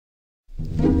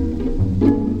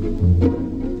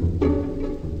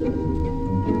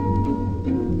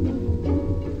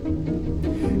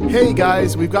Hey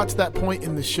guys, we've got to that point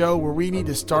in the show where we need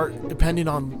to start depending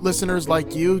on listeners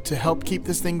like you to help keep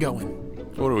this thing going.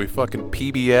 What are we, fucking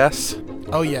PBS?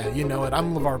 Oh yeah, you know it.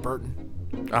 I'm LeVar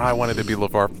Burton. I wanted to be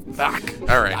LeVar. Fuck.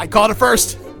 All right. I called it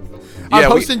first. I'm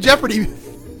hosting Jeopardy.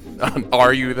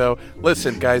 Are you, though?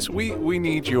 Listen, guys, we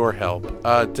need your help.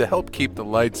 To help keep the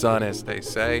lights on, as they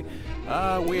say,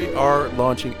 we are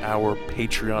launching our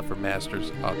Patreon for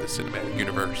Masters of the Cinematic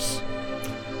Universe.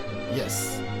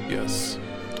 Yes. Yes.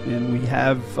 And we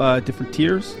have different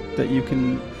tiers that you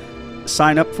can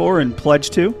sign up for and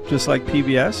pledge to, just like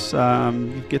PBS.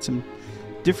 You get some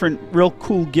different real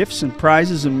cool gifts and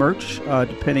prizes and merch,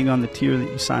 depending on the tier that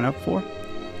you sign up for.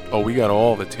 Oh, we got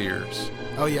all the tiers.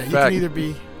 Oh, yeah. You can either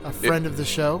be a friend of the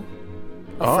show,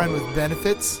 a friend with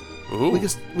benefits. Ooh.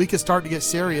 We could start to get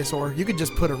serious, or you could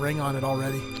just put a ring on it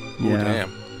already. Yeah. Ooh,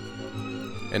 damn.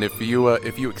 And if you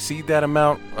exceed that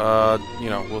amount,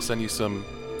 we'll send you some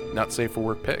not safe for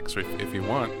work pics if you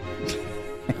want.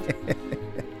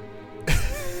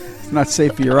 It's not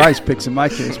safe for your eyes pics in my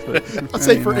case, but not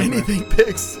safe for anything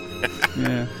pics.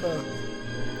 Yeah.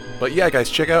 But yeah, guys,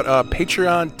 check out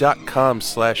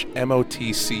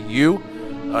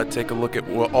patreon.com/MOTCU. Take a look at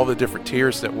all the different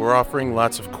tiers that we're offering.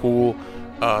 Lots of cool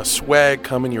swag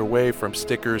coming your way, from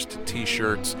stickers to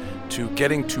t-shirts to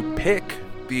getting to pick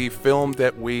the film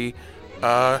that we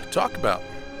talk about.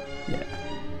 Yeah.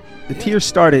 The tiers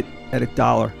started at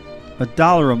 $1.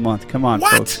 $1 a month. Come on,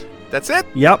 what? folks. That's it?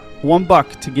 Yep.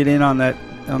 $1 to get in on that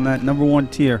number one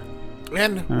tier.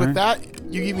 And with that,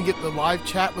 you even get the live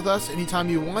chat with us anytime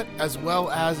you want, as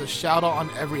well as a shout out on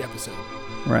every episode.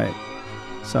 Right.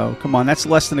 So come on, that's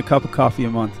less than a cup of coffee a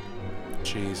month.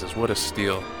 Jesus, what a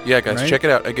steal. Yeah, guys, check it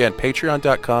out. Again,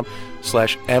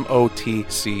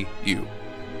 patreon.com/MOTCU.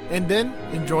 And then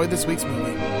enjoy this week's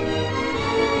movie.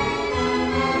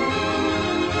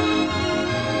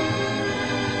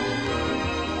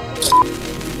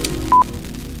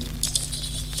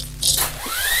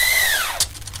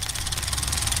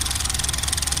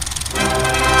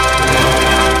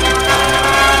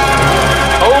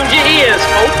 Hold your ears,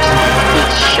 folks.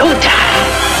 It's showtime.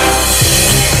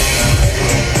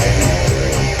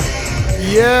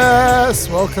 Yes,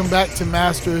 welcome back to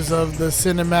Masters of the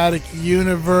Cinematic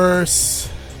Universe.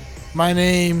 My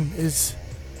name is...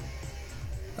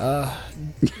 I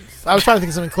was trying to think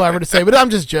of something clever to say, but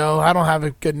I'm just Joe. I don't have a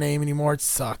good name anymore. It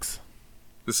sucks.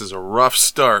 This is a rough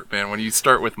start, man. When you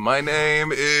start with "my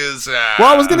name is..." Well,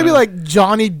 I was going to be like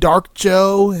Johnny Dark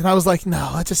Joe, and I was like,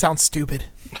 no, that just sounds stupid.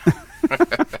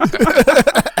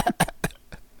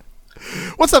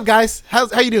 What's up, guys?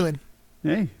 How you doing?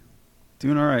 Hey,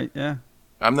 doing all right, yeah.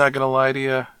 I'm not going to lie to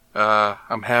you.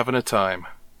 I'm having a time.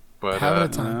 But, having a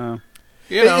time.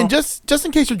 You know. And just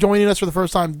in case you're joining us for the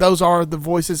first time, those are the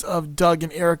voices of Doug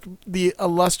and Eric, the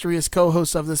illustrious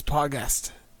co-hosts of this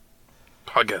podcast.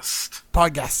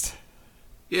 Podcast.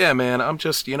 Yeah, man. I'm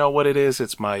just, you know what it is?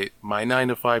 It's my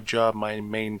 9-to-5 job. My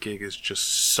main gig is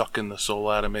just sucking the soul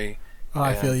out of me. Oh,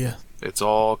 I feel you. It's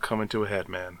all coming to a head,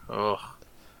 man. Ugh.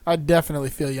 I definitely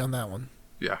feel you on that one.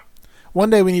 Yeah. One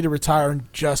day we need to retire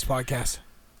and just podcast.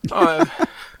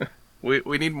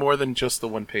 We need more than just the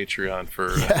one Patreon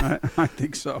for... I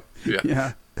think so.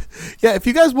 Yeah. Yeah, if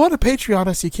you guys want to Patreon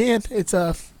us, you can. It's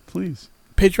please.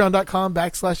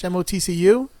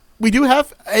 Patreon.com/MOTCU. We do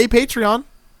have a Patreon.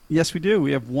 Yes, we do.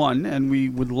 We have one, and we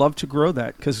would love to grow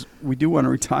that because we do want to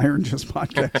retire and just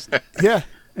podcast. Yeah.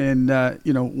 And,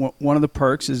 one of the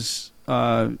perks is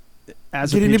as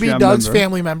getting a Patreon to be Doug's member,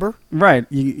 family member. Right.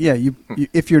 You,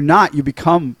 if you're not, you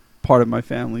become part of my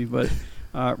family. But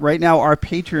right now, our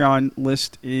Patreon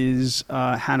list is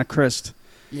Hannah Christ.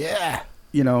 Yeah.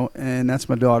 And that's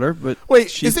my daughter. But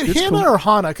wait, is it Hannah or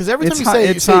Hannah? Because every time you say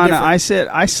it, it's Hannah. I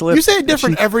slip. You say it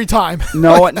different every time.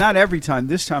 No, not every time.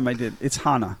 This time I did. It's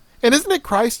Hannah. And isn't it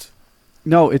Christ?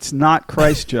 No, it's not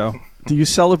Christ, Joe. Do you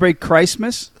celebrate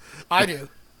Christmas? I do.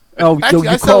 Oh, actually,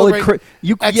 you call it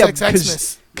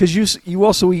XXXmas. Because you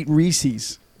also eat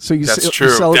Reese's, so you true.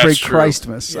 celebrate That's true.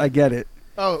 Christmas. Yeah. I get it.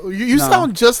 Oh, you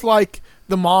sound just like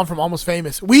the mom from Almost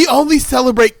Famous. We only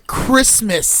celebrate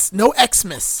Christmas, no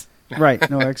Xmas. Right,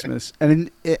 no Xmas,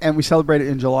 and we celebrate it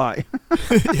in July.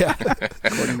 Yeah,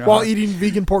 while eating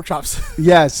vegan pork chops.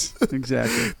 Yes,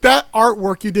 exactly. That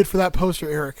artwork you did for that poster,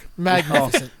 Eric,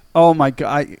 magnificent. Oh my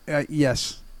God!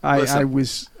 Yes,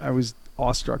 Listen, I was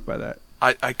awestruck by that.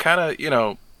 I kind of,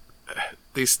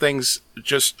 these things,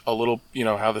 just a little,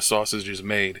 how the sausage is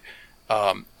made.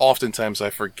 Oftentimes I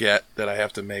forget that I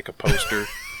have to make a poster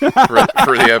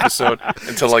for the episode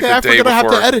until like the day before. I have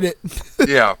to edit it.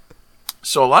 Yeah.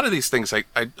 So a lot of these things I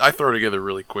throw together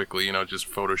really quickly, just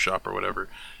Photoshop or whatever.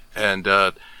 And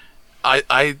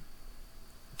I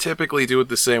typically do it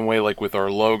the same way, like with our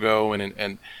logo,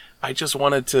 and I just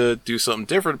wanted to do something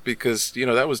different because,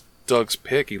 that was Doug's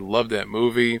pick. He loved that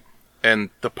movie, and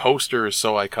the poster is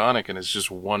so iconic, and it's just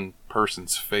one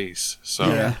person's face. So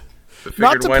Yeah. I figured,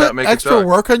 Not to why put not make extra it Doug?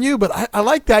 work on you, but I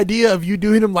like the idea of you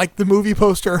doing them like the movie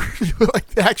poster, like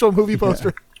the actual movie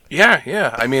poster.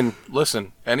 Yeah. I mean,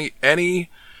 listen, any,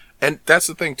 and that's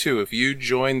the thing too. If you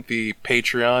join the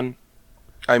Patreon,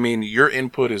 I mean, your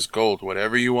input is gold.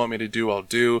 Whatever you want me to do, I'll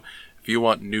do. If you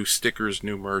want new stickers,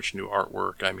 new merch, new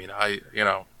artwork, I mean,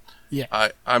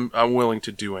 I'm willing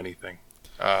to do anything.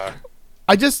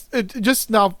 I just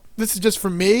now, this is just for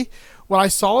me. When I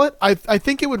saw it, I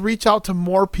think it would reach out to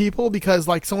more people because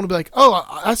like someone would be like,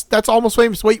 oh, that's Almost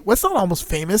Famous. Wait, what's not Almost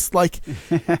Famous? Like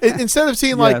instead of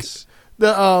seeing like Yes.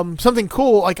 the something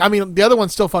cool, like I mean the other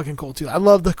one's still fucking cool too. I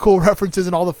love the cool references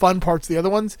and all the fun parts of the other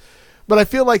ones. But I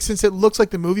feel like since it looks like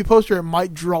the movie poster, it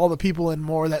might draw the people in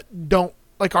more that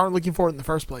aren't looking for it in the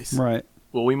first place. Right.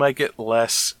 Well, we might get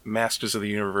less Masters of the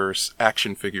Universe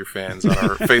action figure fans on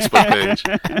our Facebook page.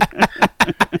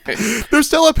 There's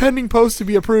still a pending post to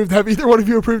be approved. Have either one of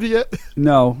you approved it yet?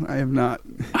 No, I have not.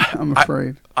 I'm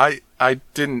afraid. I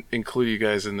didn't include you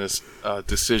guys in this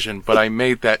decision, but I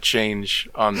made that change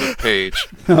on the page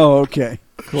Oh, okay.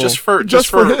 Cool. just for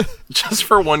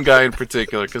one guy in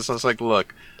particular, because I was like,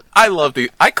 look,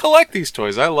 I collect these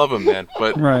toys, I love them, man,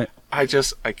 but Right. I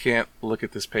can't look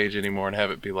at this page anymore and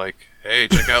have it be like, hey,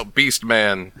 check out Beast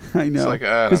Man. I know. It's like,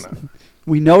 I don't know.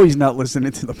 We know he's not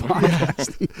listening to the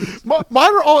podcast.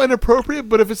 Mine are all inappropriate,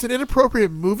 but if it's an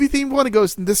inappropriate movie themed one, it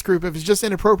goes in this group. If it's just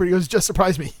inappropriate, it goes Just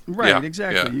Surprise Me. Right, Yeah,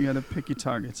 exactly. yeah. You got to pick your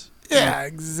targets. Yeah,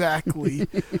 exactly.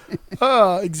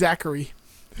 Exactly.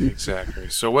 Exactly.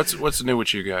 So what's new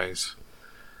with you guys?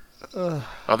 Other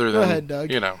go than, ahead,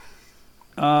 Doug. Yeah,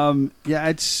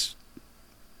 it's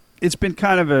been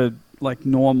kind of a like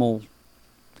normal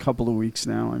couple of weeks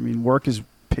now. I mean, work has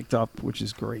picked up, which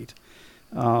is great.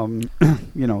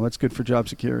 That's good for job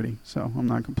security, so I'm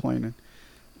not complaining.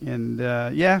 And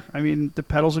yeah, I mean, the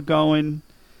pedals are going.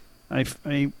 I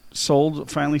finally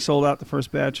sold out the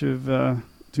first batch of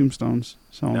Tombstones,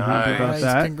 so I'm happy about Nice.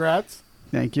 that. Congrats.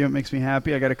 Thank you. It makes me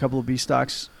happy. I got a couple of B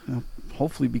stocks.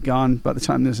 Hopefully, be gone by the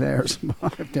time this airs.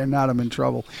 If they're not, I'm in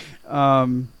trouble.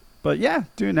 But yeah,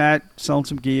 doing that, selling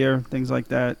some gear, things like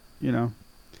that.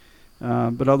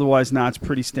 But otherwise, it's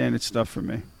pretty standard stuff for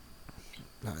me.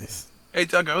 Nice. Hey,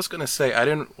 Doug, I was going to say, I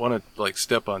didn't want to like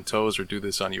step on toes or do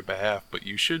this on your behalf, but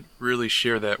you should really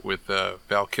share that with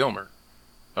Val Kilmer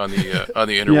on the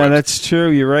interwebs. Yeah, that's true.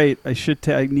 You're right. I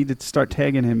need to start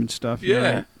tagging him and stuff. You're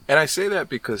Yeah, right. and I say that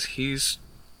because he's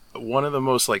one of the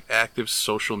most like active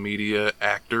social media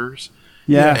actors.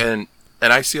 Yeah. And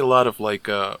I see a lot of like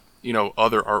other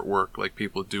artwork like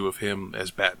people do of him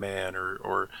as Batman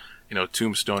or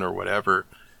Tombstone or whatever.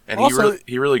 And Also,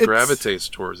 he really it's- gravitates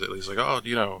towards it. He's like,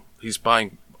 he's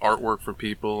buying artwork from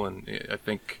people, and I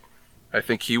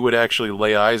think he would actually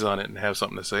lay eyes on it and have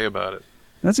something to say about it.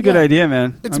 That's a good Yeah. idea,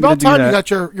 man. It's I'm gonna about do time you that.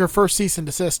 got your first cease and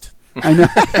desist. I know.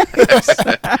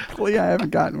 Exactly. I haven't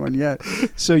gotten one yet.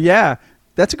 So yeah,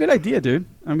 that's a good idea, dude.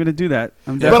 I'm gonna do that.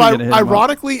 I'm definitely But gonna hit him up.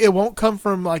 ironically, it won't come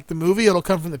from like the movie. It'll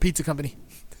come from the pizza company.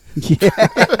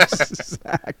 Yes,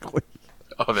 exactly.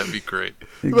 Oh, that'd be great.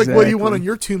 Like, what do you want Exactly. on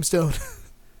your tombstone?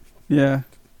 Yeah.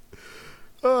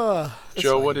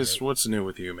 Joe, what's new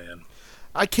with you, man?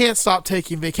 I can't stop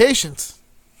taking vacations.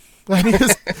 I mean,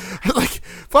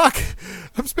 fuck,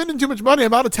 I'm spending too much money.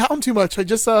 I'm out of town too much. I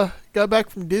just got back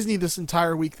from Disney this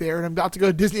entire week there, and I'm about to go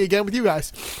to Disney again with you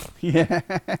guys. Yeah.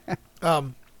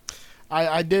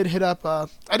 I did hit up. I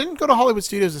didn't go to Hollywood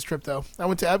Studios this trip though. I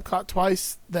went to Epcot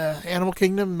twice, the Animal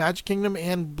Kingdom, Magic Kingdom,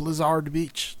 and Blizzard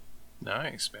Beach.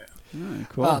 Nice, man.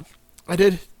 Cool. I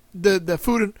did the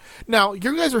food. Now,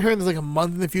 you guys are hearing this like a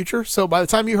month in the future, so by the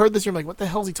time you heard this, you're like, what the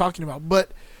hell is he talking about?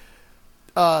 But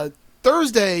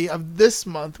Thursday of this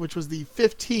month, which was the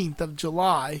 15th of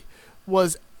July,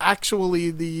 was actually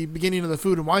the beginning of the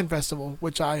Food and Wine Festival,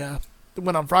 which I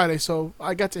went on Friday, so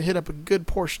I got to hit up a good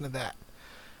portion of that.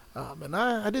 And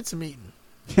I did some eating.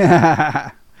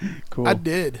 Cool. I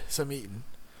did some eating.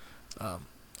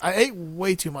 I ate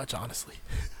way too much, honestly.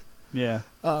 Yeah.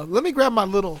 Let me grab my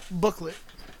little booklet.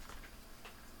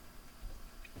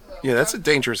 Yeah, that's a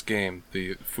dangerous game,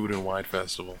 the Food and Wine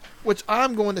Festival. Which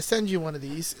I'm going to send you one of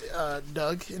these,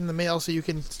 Doug, in the mail so you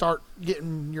can start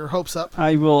getting your hopes up.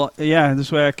 I will. Yeah.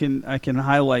 This way I can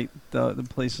highlight the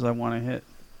places I want to hit.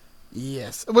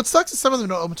 Yes. What sucks is some of them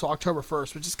don't open until October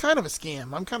 1st, which is kind of a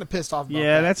scam. I'm kind of pissed off about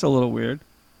Yeah, that. that's a little weird.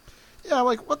 Yeah,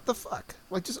 like, what the fuck?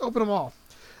 Like, just open them all.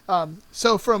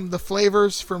 So from the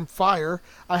flavors from Fire,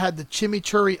 I had the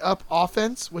Chimichurri Up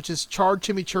Offense, which is charred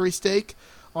chimichurri steak,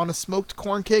 on a smoked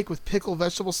corn cake with pickled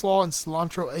vegetable slaw and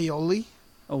cilantro aioli.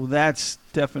 Oh, that's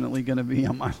definitely going to be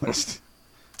on my list.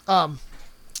 From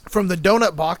the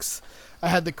donut box, I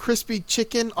had the crispy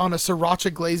chicken on a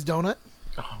sriracha glazed donut.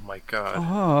 Oh my god.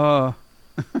 Oh.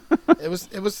 It was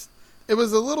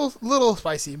a little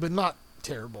spicy, but not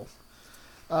terrible.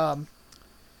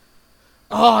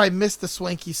 I missed the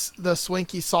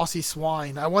swanky saucy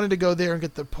swine. I wanted to go there and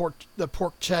get the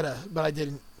pork cheddar, but I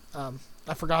didn't.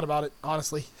 I forgot about it,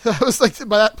 honestly. I was like,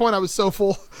 by that point, I was so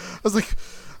full. I was like,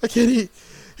 I can't eat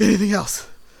anything else.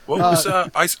 What was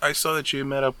I saw that you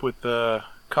met up with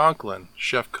Conklin,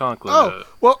 Chef Conklin. Oh,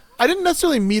 well, I didn't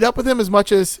necessarily meet up with him as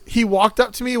much as he walked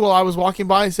up to me while I was walking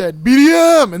by and said,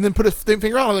 BDM, and then put a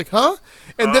finger on it. I was like, huh?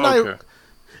 And then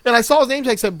I saw his name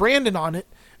tag said Brandon on it.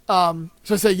 So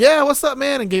I said, yeah, what's up,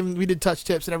 man? And we did touch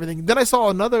tips and everything. Then I saw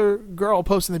another girl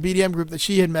post in the BDM group that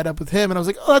she had met up with him, and I was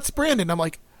like, oh, that's Brandon. I'm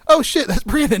like, oh, shit, that's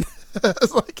Brandon. I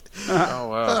was like, oh,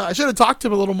 wow. I should have talked to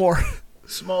him a little more.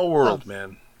 Small world,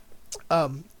 man.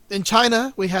 In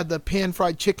China, we had the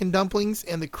pan-fried chicken dumplings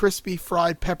and the crispy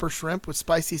fried pepper shrimp with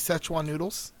spicy Szechuan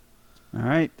noodles. All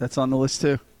right, that's on the list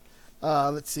too.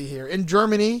 Let's see here. In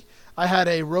Germany, I had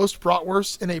a roast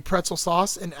bratwurst in a pretzel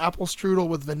sauce, an apple strudel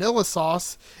with vanilla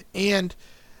sauce, and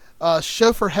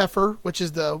Schofer, which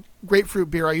is the grapefruit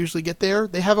beer I usually get there.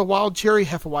 They have a wild cherry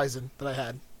Hefeweizen that I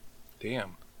had.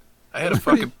 Damn. I had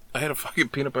a fucking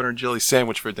peanut butter and jelly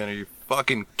sandwich for dinner. You're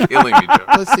fucking killing me, Joe.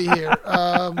 Let's see here.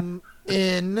 I'm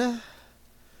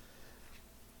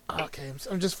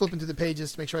just flipping through the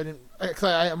pages to make sure I didn't. Cause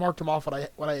I marked them off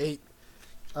what I ate.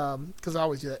 Because I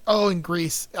always do that. Oh, in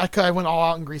Greece, I went all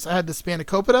out in Greece. I had the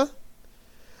spanakopita.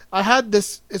 I had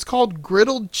this. It's called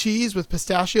griddled cheese with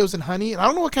pistachios and honey, and I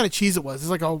don't know what kind of cheese it was. It's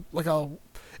like a.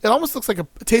 It almost looks like it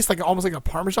tastes like almost like a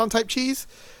Parmesan type cheese,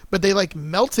 but they like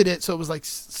melted it so it was like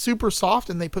super soft,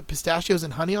 and they put pistachios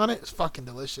and honey on it. It's fucking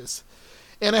delicious.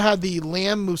 And I had the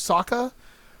lamb moussaka,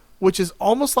 which is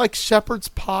almost like shepherd's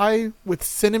pie with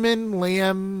cinnamon,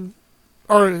 lamb,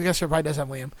 or I guess shepherd's pie does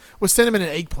have lamb, with cinnamon and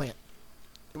eggplant.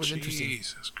 It was interesting.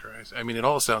 Jesus Christ. I mean, it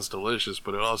all sounds delicious,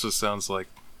 but it also sounds like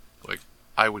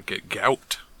I would get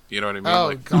gout. You know what I mean? Oh,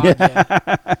 like, God,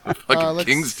 yeah. Fucking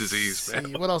King's disease,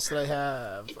 man. What else did I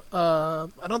have?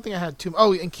 I don't think I had too.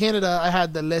 Oh, in Canada, I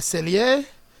had the Le Cellier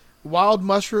wild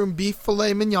mushroom beef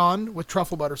filet mignon with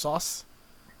truffle butter sauce.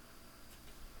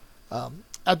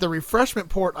 At the refreshment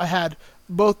port, I had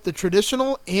both the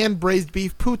traditional and braised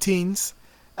beef poutines,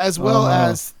 as well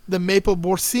as the maple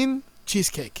boursin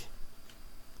cheesecake.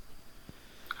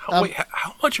 Wait,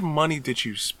 how much money did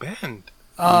you spend?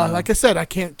 Like I said, I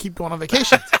can't keep going on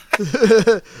vacation.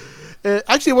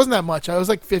 Actually, it wasn't that much. I was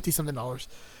like $50-something. Oh,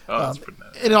 that's pretty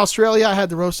nice. In Australia, I had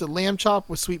the roasted lamb chop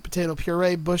with sweet potato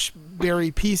puree,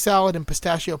 bushberry pea salad, and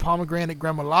pistachio pomegranate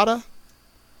gremolata.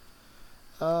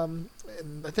 And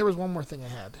there was one more thing I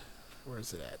had. Where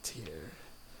is it at here?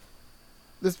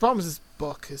 This problem is this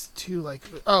book is too like.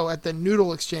 Oh, at the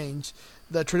Noodle Exchange,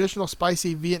 the traditional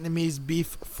spicy Vietnamese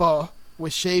beef pho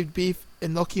with shaved beef,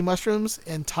 enoki mushrooms,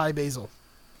 and Thai basil.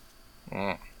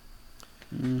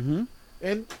 Mm-hmm.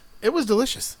 And it was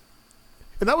delicious.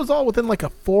 And that was all within like a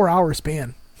 4-hour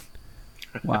span.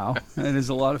 Wow, that is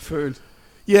a lot of food.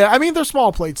 Yeah, I mean they're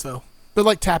small plates though. They're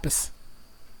like tapas.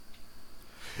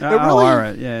 All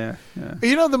right, yeah.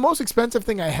 You know, the most expensive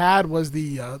thing I had was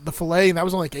the fillet, and that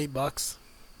was only like $8.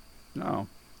 No.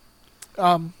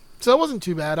 So it wasn't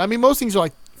too bad. I mean, most things are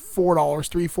like $4,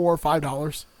 $3, $4,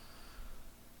 $5.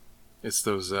 It's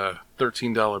those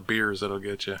 $13 beers that'll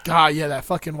get you. God, yeah, that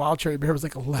fucking wild cherry beer was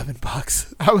like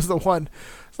 $11. That was the one.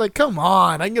 It's like, come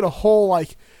on, I can get a whole I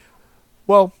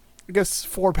guess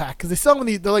 4-pack because they sell them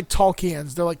they're like tall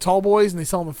cans. They're like tall boys, and they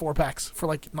sell them in 4-packs for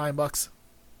like $9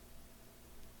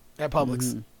 at Publix.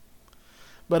 Mm-hmm.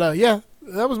 But yeah,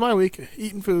 that was my week.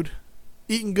 Eating food,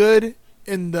 eating good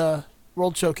in the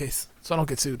World Showcase, so I don't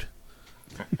get sued.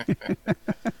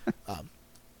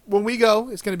 When we go,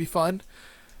 it's going to be fun.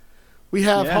 We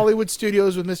have Hollywood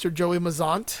Studios with Mr. Joey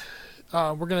Mazant.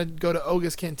 We're going to go to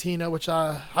Oga's Cantina, which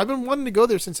I've been wanting to go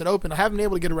there since it opened. I haven't been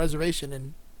able to get a reservation,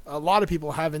 and a lot of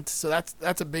people haven't, so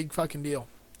that's a big fucking deal.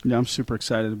 Yeah, I'm super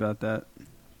excited about that.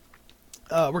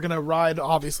 We're going to ride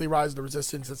Rise of the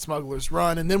Resistance at Smuggler's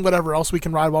Run, and then whatever else we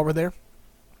can ride while we're there.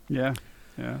 Yeah.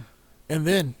 And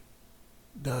then,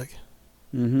 Doug,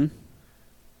 you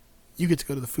get to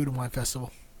go to the Food and Wine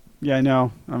Festival. Yeah, I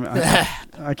know.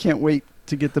 I can't wait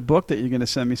to get the book that you're going to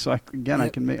send me, so I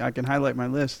can highlight my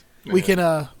list. Yeah. We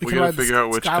gotta figure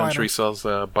out which Skyliner. country sells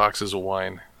boxes of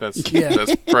wine. That's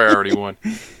priority one.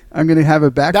 I'm going to have a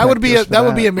backpack. That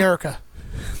would be America.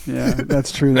 Yeah,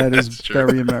 that's true. That is true.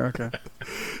 very America.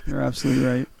 You're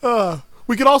absolutely right.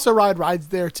 We could also ride rides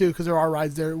there too, because there are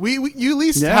rides there. You at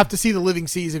least Yeah. have to see the Living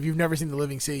Seas if you've never seen the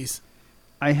Living Seas.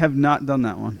 I have not done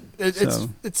that one.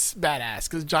 It's badass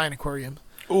because giant aquarium.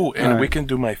 Ooh, and All we right. can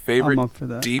do my favorite I'm up for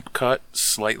that. deep cut,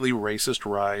 slightly racist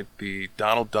ride, the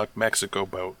Donald Duck Mexico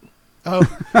boat. Oh,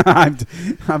 I've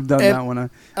done And- that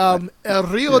one. El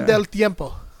Rio Yeah. del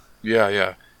Tiempo.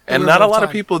 Yeah. And river not a of lot of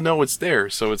time. people know it's there,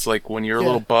 so it's like when you're a Yeah.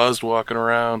 little buzzed walking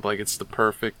around, like it's the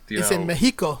perfect, It's in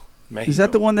Mexico. Is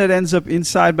that the one that ends up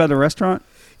inside by the restaurant?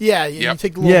 Yeah, you Yep.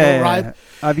 take the little boat Yeah, ride.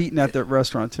 I've eaten at the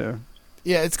restaurant too.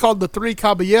 Yeah, it's called the Three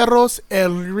Caballeros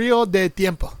El Rio de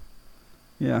Tiempo,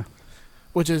 Yeah.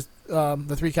 which which is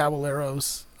the Three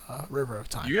Caballeros River of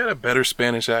Time. You got a better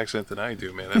Spanish accent than I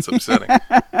do, man. That's upsetting.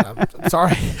 I'm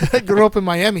sorry. I grew up in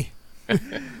Miami.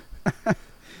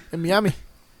 In Miami.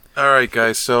 All right,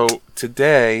 guys. So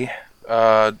today,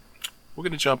 we're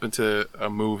going to jump into a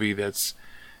movie that's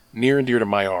near and dear to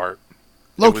my heart.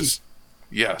 Loki.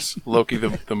 Yes, Loki,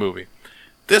 the movie.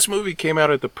 This movie came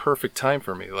out at the perfect time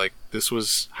for me. Like, this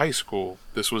was high school.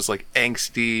 This was like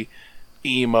angsty,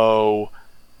 emo,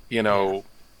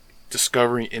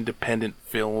 discovering independent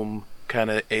film kind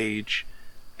of age.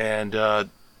 And,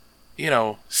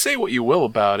 say what you will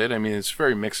about it. I mean, it's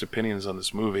very mixed opinions on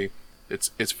this movie.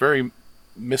 It's very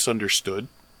misunderstood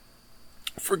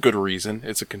for good reason.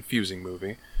 It's a confusing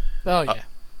movie. Oh, yeah.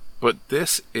 But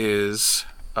this is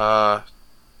the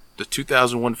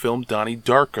 2001 film Donnie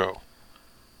Darko.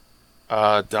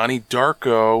 Donnie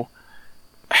Darko,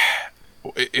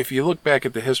 if you look back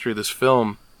at the history of this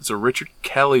film, it's a Richard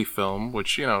Kelly film,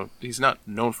 which, he's not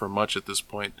known for much at this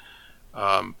point.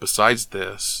 Besides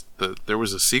this, there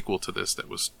was a sequel to this that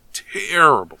was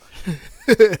terrible.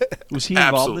 Was he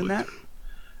involved Absolutely. in that?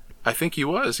 I think he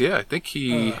was, yeah. I think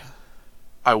he...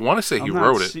 I want to say he I'm not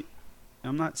wrote it.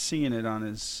 I'm not seeing it on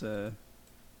his...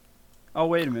 Oh,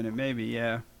 wait a minute. Maybe,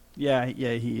 yeah. Yeah,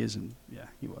 he isn't. Yeah,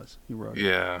 he was. He wrote it.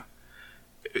 Yeah.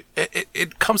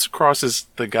 It comes across as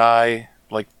the guy,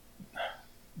 like,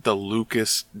 the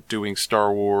Lucas doing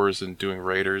Star Wars and doing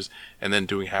Raiders and then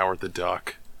doing Howard the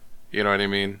Duck. You know what I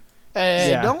mean?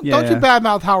 Hey, Yeah, don't you yeah.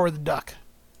 badmouth Howard the Duck.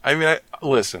 I mean,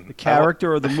 listen. The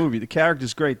character or the movie? The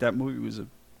character's great. That movie was a...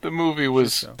 The movie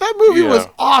was... shit show. That movie Yeah. was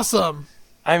awesome.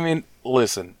 I mean,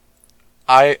 listen.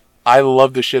 I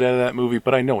love the shit out of that movie,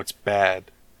 but I know it's bad.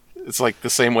 It's like the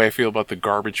same way I feel about the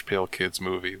Garbage Pail Kids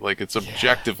movie. Like, it's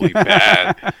objectively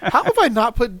bad. How have I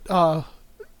not put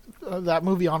that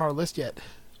movie on our list yet?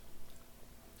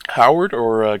 Howard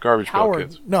or Garbage Pail Howard.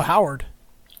 Kids? No, Howard.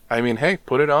 I mean, hey,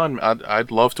 put it on.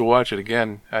 I'd love to watch it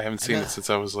again. I haven't seen Yeah. it since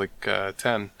I was like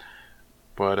 10.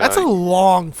 But That's a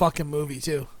long fucking movie,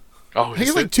 too. oh, I think is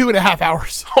it's like it? 2.5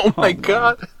 hours. Oh my Oh, no.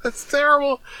 god, that's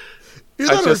terrible. You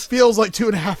I know, just- it feels like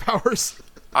 2.5 hours.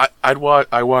 I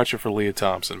watch it for Leah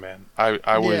Thompson, man.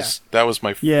 I was that was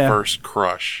my Yeah. first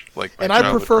crush, like my And I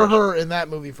childhood prefer crush. her in that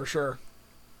movie for sure.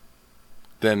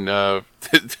 Than to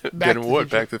than the what?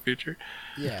 Future. Back to the Future.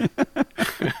 Yeah.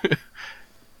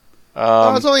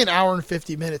 Oh, it's only an hour and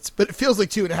 50 minutes, but it feels like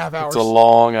 2.5 hours. It's a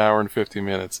long hour and 50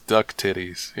 minutes. Duck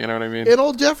titties. You know what I mean? And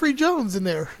old Jeffrey Jones in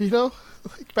there, you know?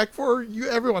 Like back before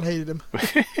everyone hated him.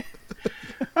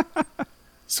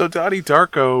 So Donnie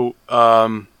Darko,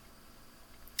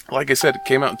 like I said, it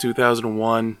came out in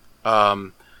 2001.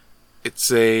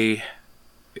 It's a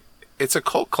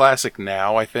cult classic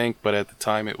now, I think, but at the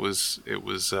time it was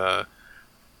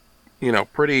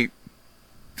pretty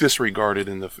disregarded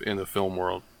in the film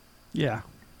world. Yeah.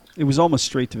 It was almost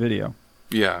straight to video.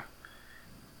 Yeah.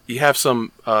 You have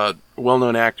some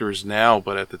well-known actors now,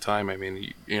 but at the time, I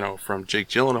mean, from Jake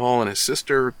Gyllenhaal and his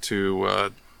sister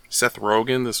to Seth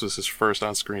Rogen, this was his first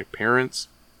on-screen appearance.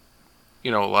 A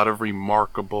lot of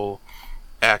remarkable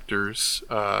actors,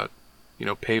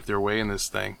 paved their way in this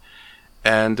thing,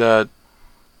 and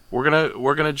we're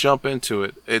gonna jump into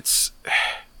it.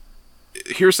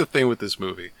 Here's the thing with this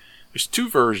movie. There's two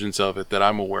versions of it that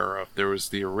I'm aware of. There was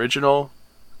the original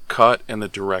cut and the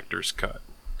director's cut.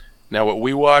 Now, what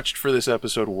we watched for this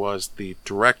episode was the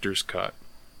director's cut.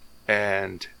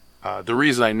 And the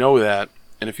reason I know that,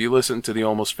 and if you listen to the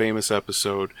Almost Famous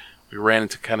episode, we ran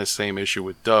into kind of same issue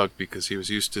with Doug because he was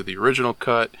used to the original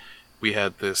cut. We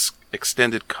had this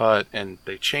extended cut, and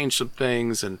they changed some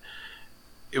things, and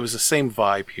it was the same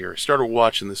vibe here. I started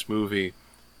watching this movie,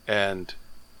 and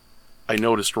I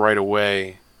noticed right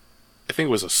away, I think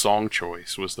it was a song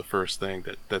choice was the first thing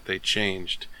that they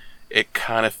changed. It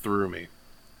kind of threw me.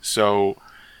 So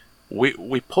we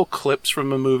pull clips from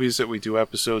the movies that we do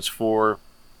episodes for,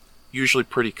 usually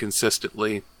pretty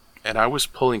consistently. And I was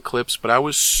pulling clips, but I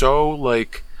was so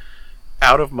like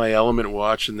out of my element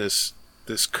watching this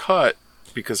cut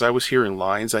because I was hearing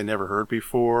lines I never heard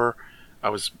before. I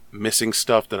was missing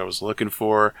stuff that I was looking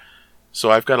for.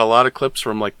 So I've got a lot of clips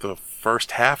from like the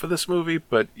first half of this movie,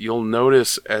 but you'll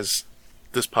notice as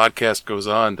this podcast goes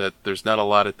on that there's not a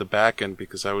lot at the back end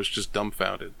because I was just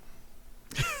dumbfounded.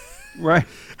 Right.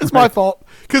 It's my fault.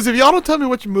 Because if y'all don't tell me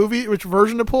which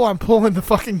version to pull, I'm pulling the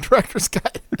fucking director's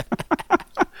cut.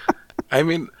 I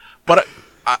mean, but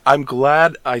I'm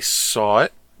glad I saw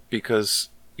it because,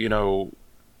 you know,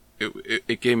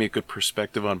 it gave me a good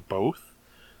perspective on both.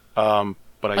 But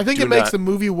I think it makes the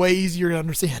movie way easier to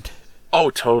understand. Oh,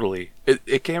 totally.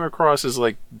 It came across as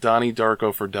like Donnie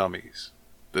Darko for dummies,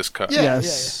 this cut. Yeah,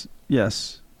 yes.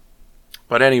 Yes.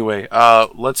 But anyway,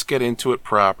 let's get into it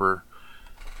proper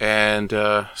and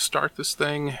start this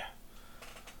thing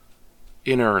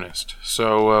in earnest.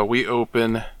 So we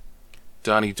open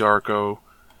Donnie Darko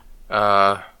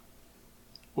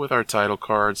with our title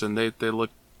cards, and they look...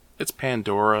 It's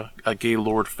Pandora, a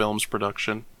Gaylord Films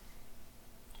production.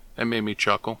 That made me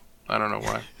chuckle. I don't know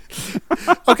why.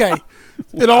 Okay.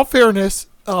 In all fairness,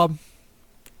 I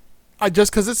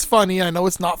just because it's funny, I know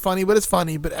it's not funny, but it's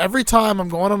funny. But every time I'm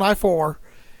going on I-4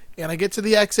 and I get to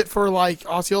the exit for like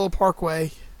Osceola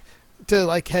Parkway to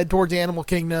like head towards Animal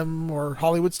Kingdom or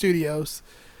Hollywood Studios,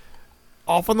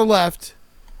 off on the left,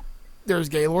 there's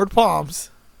Gaylord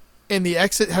Palms, and the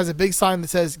exit has a big sign that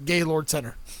says Gaylord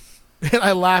Center. And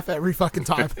I laugh every fucking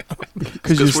time.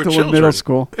 Because you're still children. in middle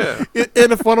school. Yeah.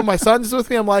 And if one of my sons is with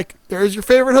me, I'm like, there's your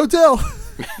favorite hotel.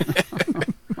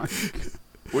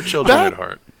 We're children at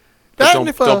heart.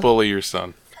 That But don't bully your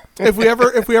son. If we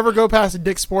ever go past a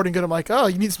Dick's Sporting Good, I'm like, oh,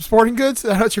 you need some sporting goods?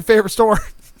 That's your favorite store.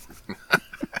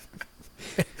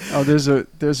 Oh, there's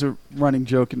a running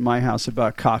joke in my house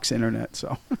about Cox Internet.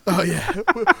 So. Oh yeah,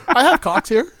 I have Cox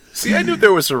here. See, I knew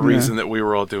there was a reason that we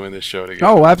were all doing this show together.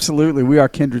 Oh, absolutely. We are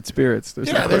kindred spirits. There's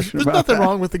no there's question about nothing that.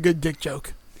 wrong with a good dick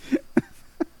joke.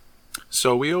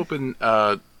 So we open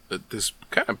this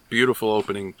kind of beautiful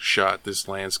opening shot, this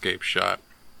landscape shot,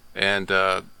 and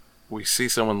we see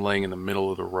someone laying in the middle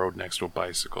of the road next to a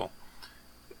bicycle.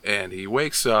 And he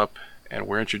wakes up, and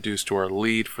we're introduced to our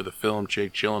lead for the film,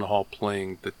 Jake Gyllenhaal,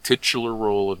 playing the titular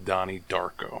role of Donnie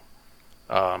Darko.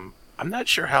 I'm not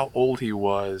sure how old he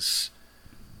was.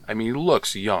 I mean, he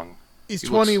looks young. He's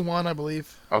 21, I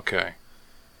believe. Okay.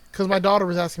 Because my daughter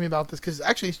was asking me about this. Because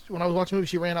actually, when I was watching the movie,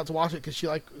 she ran out to watch it because she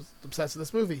was obsessed with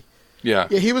this movie. Yeah.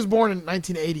 Yeah, he was born in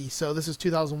 1980, so this is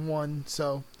 2001.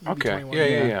 So he'd be 21.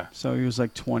 Yeah. So he was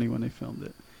like 20 when they filmed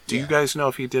it. Do you guys know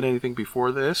if he did anything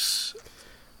before this?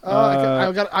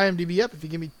 I got IMDb up. If you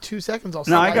give me 2 seconds, I'll.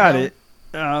 No, I got it.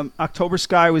 October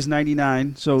Sky was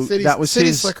 99, so that was City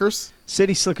his Slickers.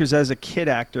 City Slickers as a kid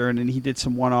actor, and then he did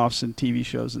some one-offs in TV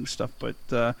shows and stuff.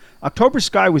 But October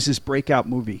Sky was his breakout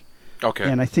movie. Okay.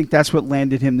 And I think that's what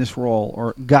landed him this role,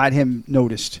 or got him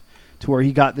noticed, to where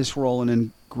he got this role and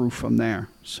then grew from there.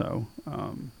 So,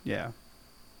 yeah.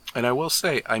 And I will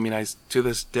say, I mean, I to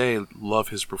this day love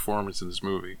his performance in this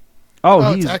movie.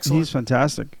 Oh, it's excellent. he's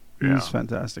fantastic. Yeah. He's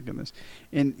fantastic in this.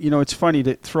 And, you know, it's funny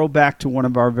to throw back to one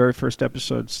of our very first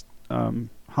episodes,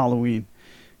 Halloween.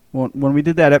 When we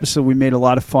did that episode, we made a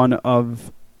lot of fun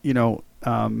of, you know,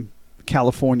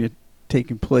 California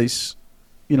taking place,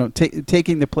 you know,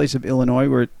 taking the place of Illinois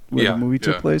where the movie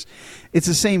took place. It's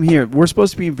the same here. We're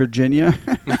supposed to be in Virginia.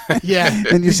 Yeah.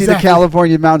 And you see the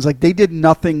California mountains. Like, they did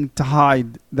nothing to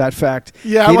hide that fact.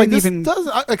 Yeah, they I'm like, didn't this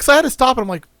doesn't... Because I had to stop and I'm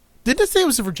like, didn't it say it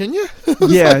was in Virginia?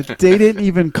 Yeah, they didn't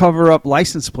even cover up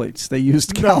license plates. They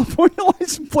used California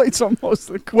license plates on most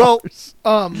of the cars.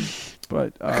 Well,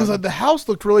 but because the house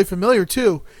looked really familiar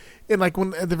too, and like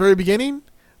when at the very beginning,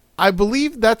 I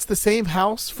believe that's the same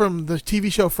house from the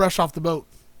TV show Fresh Off the Boat.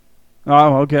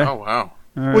 Oh, okay. Oh, wow.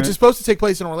 Which is supposed to take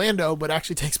place in Orlando, but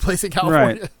actually takes place in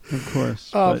California. Right, of course.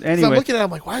 But But anyway, I'm looking at it,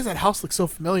 I'm like, why does that house look so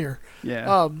familiar?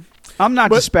 yeah. I'm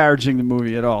not disparaging the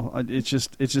movie at all. It's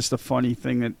just a funny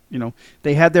thing that, you know,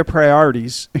 they had their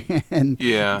priorities, and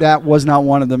that was not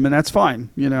one of them, and that's fine,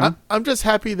 you know. I'm just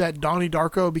happy that Donnie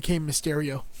Darko became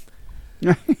Mysterio.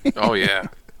 Oh, yeah.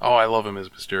 Oh, I love him as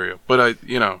Mysterio. But,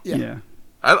 Yeah.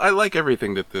 I like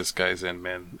everything that this guy's in,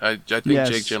 man. I think Yes.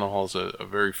 Jake Gyllenhaal's a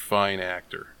very fine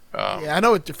actor. Yeah, I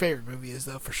know what your favorite movie is,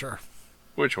 though, for sure.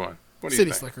 Which one? What do you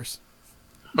City think? Slickers.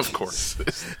 Of course.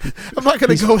 I'm not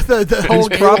going to go with the whole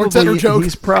Gaylord Center joke.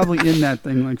 He's probably in that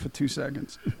thing like for 2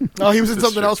 seconds. No, he was in That's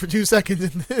something true. else for 2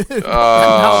 seconds.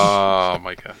 Oh,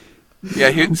 my God.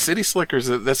 Yeah, City Slickers,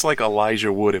 that's like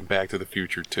Elijah Wood in Back to the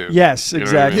Future, too. Yes, You know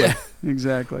what I exactly. mean? Yeah.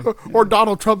 Exactly. Or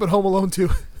Donald Trump at Home Alone 2.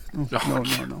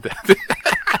 No.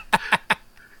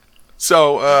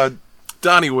 So,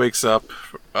 Donnie wakes up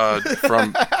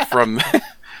from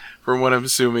what I'm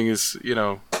assuming is,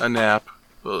 a nap,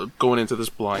 going into this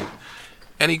blind.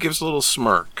 and he gives a little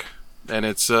smirk, and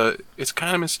it's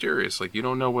kind of mysterious. Like, you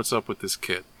don't know what's up with this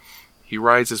kid. He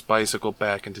rides his bicycle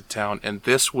back into town, and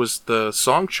this was the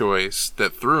song choice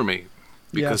that threw me,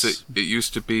 because it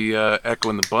used to be Echo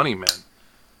and the Bunnymen,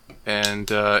 and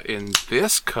in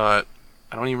this cut,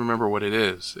 I don't even remember what it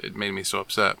is. It made me so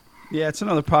upset. Yeah, it's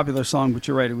another popular song, but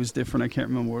you're right, it was different. I can't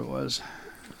remember what it was.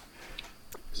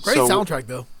 Great soundtrack,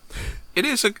 though. It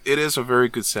is a very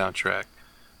good soundtrack.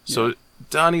 So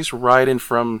Donnie's riding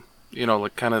from,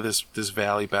 like kind of this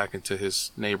valley back into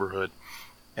his neighborhood,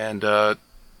 and the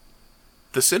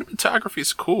cinematography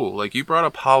is cool. Like, you brought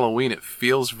up Halloween. It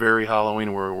feels very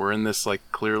Halloween, where we're in this like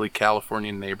clearly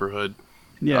Californian neighborhood.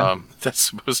 Yeah. That's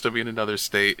supposed to be in another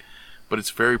state, but it's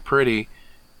very pretty.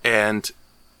 And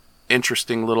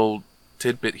interesting little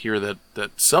tidbit here that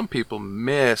some people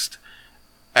missed.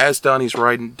 As Donnie's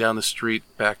riding down the street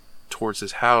back towards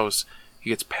his house,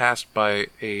 he gets passed by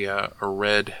a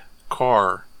red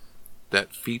car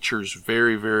that features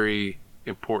very, very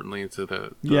importantly into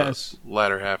the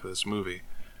latter half of this movie.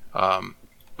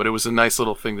 But it was a nice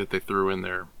little thing that they threw in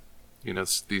there.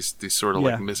 These sort of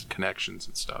like missed connections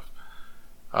and stuff.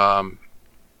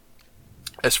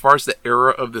 As far as the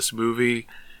era of this movie,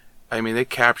 I mean, they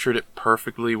captured it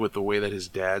perfectly with the way that his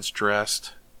dad's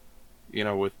dressed.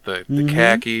 With the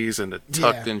khakis and the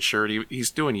tucked-in shirt.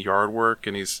 He's doing yard work,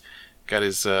 and he's got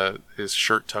his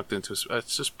shirt tucked into his...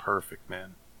 It's just perfect,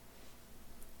 man.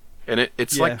 And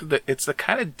it's like it's the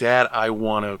kind of dad I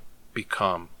want to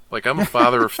become. Like, I'm a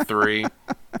father of 3.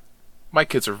 My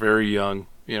kids are very young.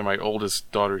 My oldest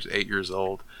daughter's 8 years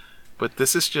old. But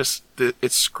this is just...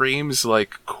 It screams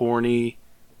like corny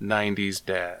 90s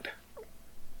dad.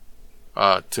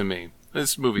 To me.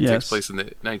 This movie takes place in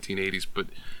the 1980s, but...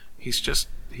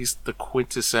 He's the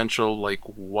quintessential, like,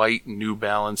 white New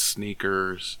Balance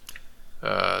sneakers,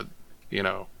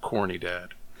 corny dad.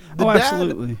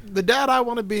 Absolutely. The dad I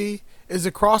want to be is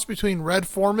a cross between Red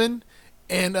Foreman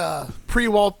and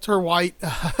pre-Walter White,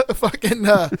 fucking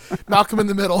Malcolm in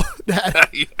the Middle dad.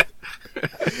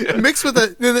 Mixed with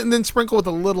and then sprinkle with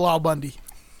a little Al Bundy.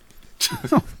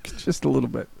 Just a little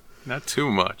bit. Not too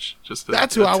much.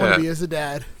 That's who I want to be as a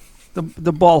dad.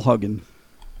 The ball hugging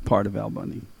part of Al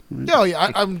Bundy. Oh, yeah,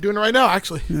 I'm doing it right now,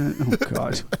 actually. Oh,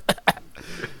 God.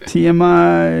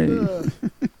 TMI.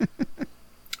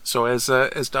 So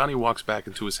as Donnie walks back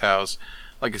into his house,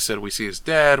 like I said, we see his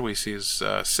dad, we see his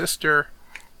sister,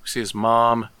 we see his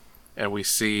mom, and we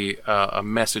see a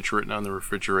message written on the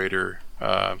refrigerator,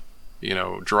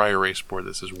 dry erase board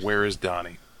that says, "Where is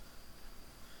Donnie?"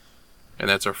 And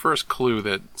that's our first clue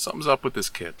that something's up with this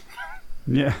kid.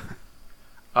 Yeah.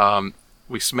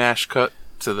 We smash cut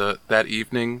to that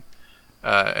evening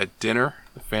at dinner.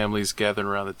 The family's gathering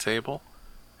around the table,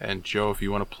 and Joe, if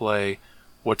you want to play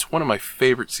what's one of my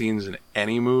favorite scenes in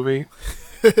any movie,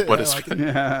 what is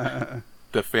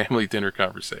the family dinner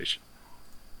conversation?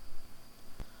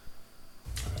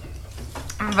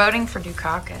 I'm voting for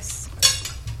Dukakis.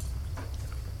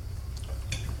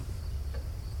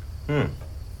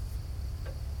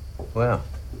 Well,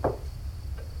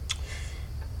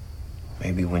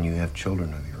 maybe when you have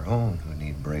children of your own who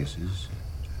need braces,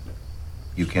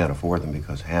 you can't afford them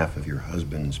because half of your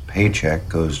husband's paycheck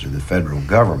goes to the federal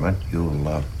government,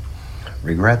 you'll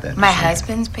regret that. My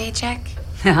husband's paycheck?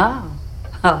 Oh.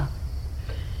 Huh.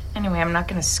 Anyway, I'm not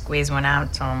gonna squeeze one out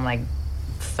until I'm like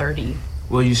 30.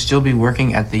 Will you still be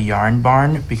working at the yarn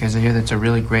barn? Because I hear that's a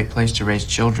really great place to raise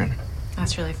children.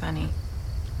 That's really funny.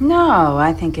 No,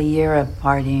 I think a year of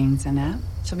partying's enough.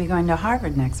 She'll be going to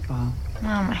Harvard next fall.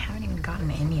 Mom, I haven't even gotten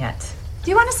in yet.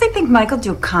 Do you honestly think Michael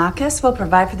Dukakis will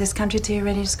provide for this country till you're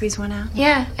ready to squeeze one out?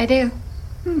 Yeah, I do.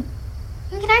 When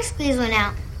can I squeeze one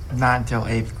out? Not until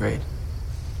 8th grade.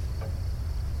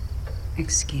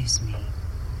 Excuse me.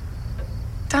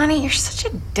 Donnie, you're such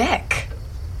a dick.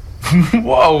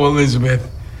 Whoa, Elizabeth.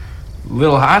 A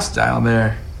little hostile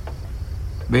there.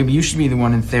 Maybe you should be the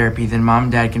one in therapy, then Mom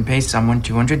and Dad can pay someone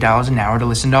 $200 an hour to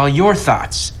listen to all your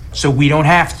thoughts, so we don't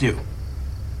have to.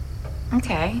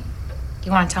 Okay.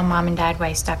 You want to tell Mom and Dad why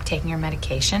you stopped taking your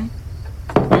medication?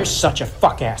 You're such a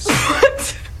fuck ass.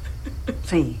 What?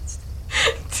 Please.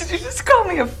 Did you just call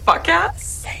me a fuck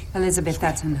ass? Elizabeth,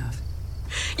 that's enough.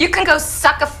 You can go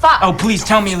suck a fuck. Oh, please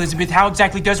tell me, Elizabeth, how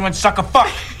exactly does one suck a fuck?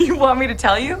 You want me to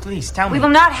tell you? Please, tell me. We will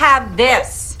not have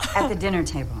this at the dinner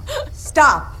table.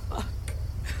 Stop.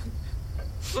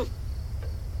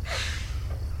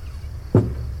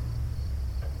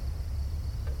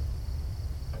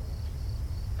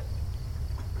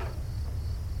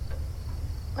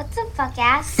 What's a fuck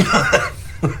ass?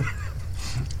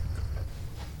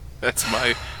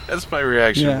 That's my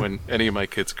reaction when any of my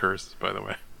kids curse, by the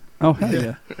way. Oh, hell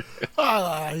yeah.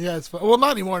 Yeah, it's fun. Well,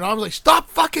 not anymore. Now I'm like, stop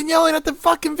fucking yelling at the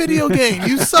fucking video game.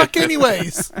 You suck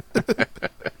anyways.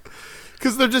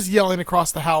 Because they're just yelling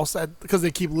across the house because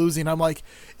they keep losing. I'm like,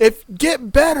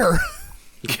 get better.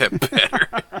 Get better.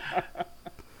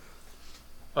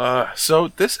 So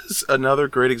this is another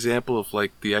great example of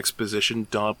like the exposition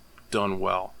dump done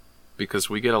well, because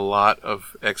we get a lot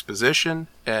of exposition,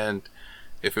 and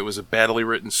if it was a badly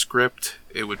written script,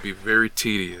 it would be very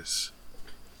tedious.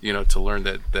 You know, to learn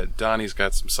that Donnie's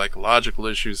got some psychological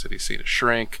issues, that he's seen a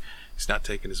shrink, he's not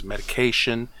taking his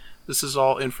medication. This is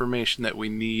all information that we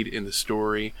need in the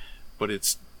story, but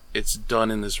it's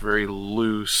done in this very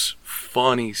loose,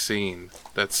 funny scene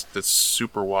that's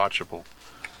super watchable.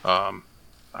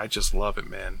 I just love it,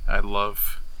 man. I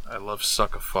love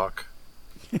suck a fuck.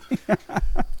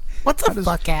 What's a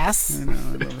fuck ass? I know,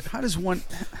 I love it.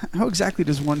 How exactly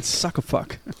does one suck a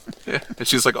fuck? Yeah. And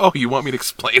she's like, "Oh, you want me to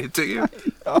explain it to you?"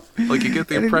 Like, you get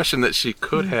the impression that she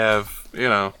could have, laid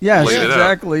it out.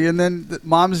 Exactly. And then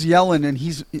mom's yelling, and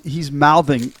he's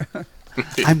mouthing,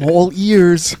 "I'm all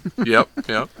ears." Yep.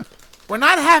 We're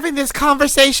not having this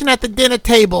conversation at the dinner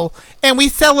table, and we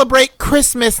celebrate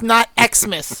Christmas, not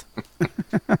Xmas.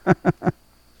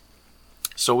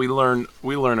 So we learn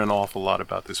an awful lot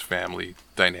about this family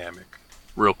dynamic,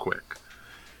 real quick.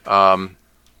 Donnie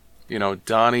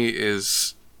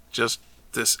is just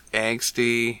this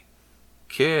angsty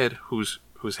kid who's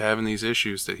having these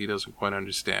issues that he doesn't quite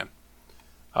understand.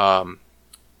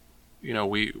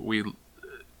 We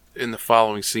in the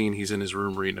following scene, he's in his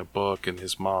room reading a book, and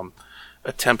his mom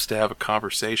attempts to have a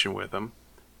conversation with him,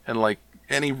 and like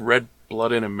any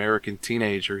red-blooded American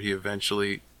teenager, he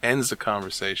eventually ends the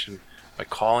conversation by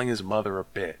calling his mother a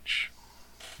bitch.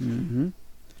 Mm-hmm.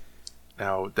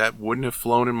 Now, that wouldn't have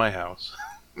flown in my house.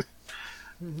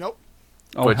 Nope.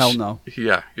 Oh, hell no.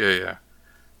 Yeah. Would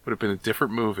have been a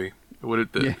different movie.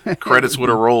 The credits would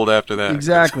have rolled after that.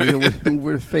 Exactly. It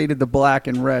would have faded to black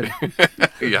and red.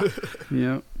 Yeah.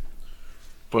 Yeah.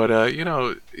 But,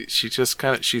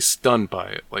 she's stunned by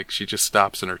it. Like, she just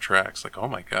stops in her tracks. Like, oh,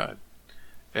 my God.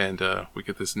 And we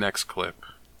get this next clip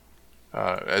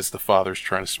as the father's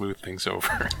trying to smooth things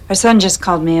over. Our son just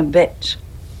called me a bitch.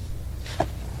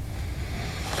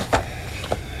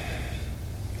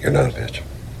 You're not a bitch.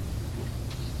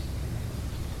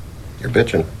 You're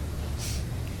bitching,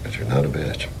 but you're not a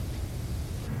bitch.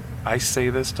 I say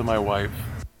this to my wife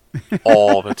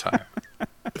all the time.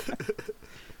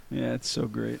 Yeah, it's so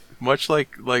great. Much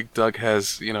like Doug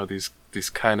has, these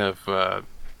kind of,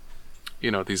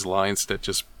 these lines that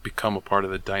just become a part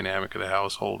of the dynamic of the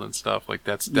household and stuff. Like,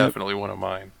 that's definitely one of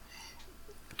mine.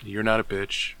 You're not a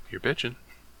bitch. You're bitching.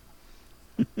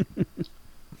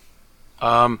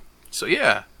 So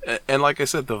yeah, and like I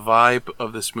said, the vibe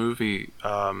of this movie,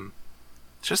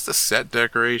 just the set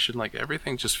decoration, like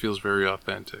everything just feels very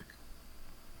authentic.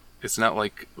 It's not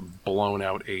like blown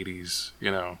out 80s,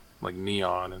 like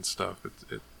neon and stuff.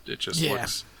 It just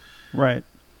looks right.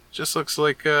 Just looks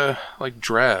like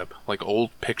drab, like old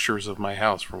pictures of my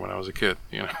house from when I was a kid.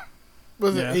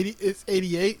 Was it 80? It's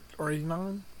 88 or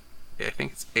 89? Yeah, I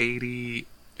think it's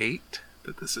 88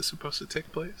 that this is supposed to take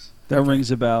place. That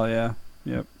rings a bell. Yeah.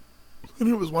 Yep. I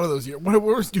knew it was one of those years. Where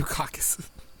was Dukakis?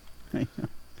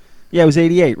 Yeah, it was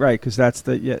 88, right? Because that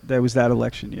was that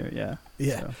election year. Yeah.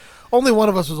 Yeah. So. Only one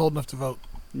of us was old enough to vote.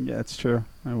 Yeah, that's true.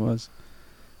 I was.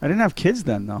 I didn't have kids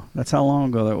then, though. That's how long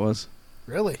ago that was.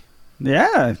 Really?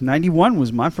 Yeah, 91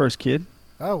 was my first kid.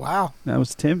 Oh, wow. That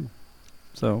was Tim.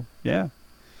 So, yeah.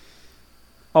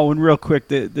 Oh, and real quick,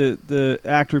 the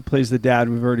actor who plays the dad,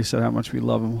 we've already said how much we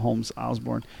love him, Holmes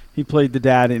Osborne. He played the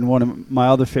dad in one of my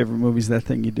other favorite movies, That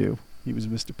Thing You Do. He was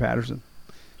Mr. Patterson.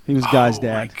 He was Guy's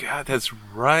dad. Oh, my God, that's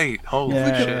right. Holy we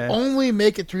shit. could only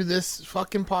make it through this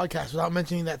fucking podcast without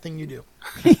mentioning That Thing You Do.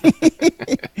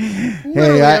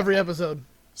 Literally every episode.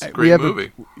 It's a great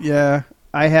movie.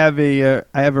 I have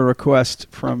a request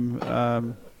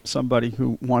from somebody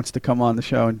who wants to come on the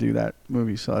show and do that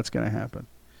movie, so that's going to happen.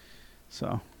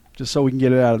 So, just so we can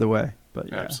get it out of the way. But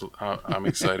yeah. Absolutely. I'm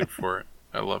excited for it.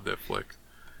 I love that flick.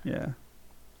 Yeah.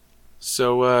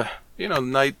 So,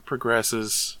 night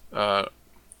progresses.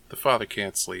 The father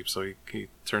can't sleep, so he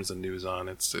turns the news on.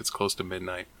 It's close to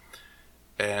midnight.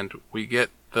 And we get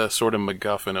the sort of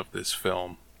MacGuffin of this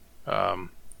film,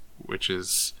 which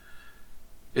is...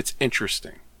 It's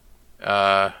interesting.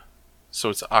 So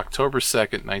it's October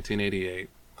 2nd, 1988.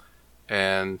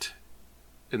 And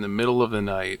in the middle of the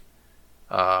night,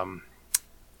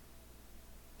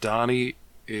 Donnie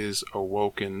is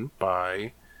awoken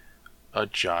by a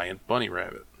giant bunny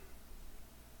rabbit.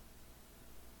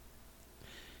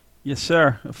 Yes,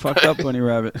 sir. A fucked up bunny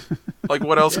rabbit. Like,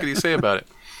 what else could he say about it?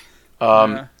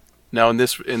 Now in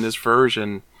this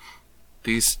version,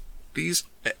 these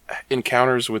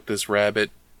encounters with this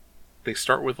rabbit, they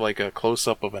start with like a close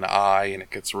up of an eye, and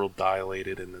it gets real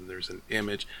dilated, and then there's an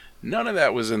image. None of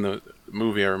that was in the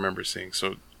movie I remember seeing.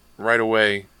 So right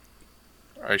away,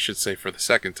 I should say for the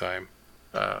second time,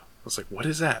 I was like, "What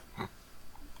is that?"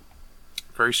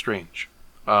 Very strange.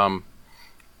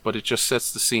 But it just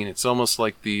sets the scene. It's almost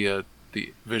like the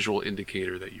visual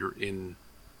indicator that you're in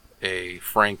a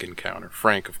Frank encounter.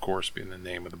 Frank, of course, being the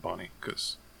name of the bunny,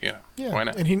 because why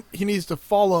not? And he needs to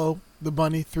follow the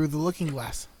bunny through the looking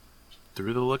glass.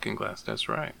 Through the looking glass, that's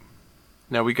right.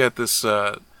 Now we got this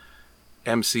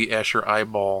MC Escher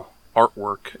eyeball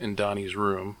artwork in Donnie's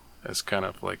room as kind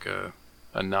of like a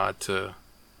nod to,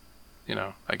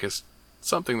 I guess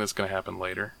something that's going to happen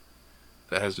later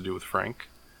that has to do with Frank.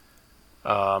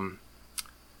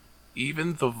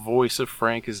 Even the voice of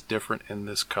Frank is different in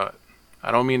this cut.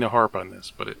 I don't mean to harp on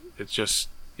this, but it's just,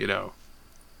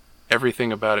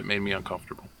 everything about it made me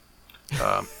uncomfortable.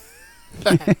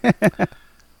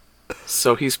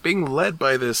 So he's being led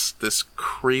by this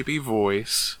creepy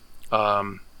voice,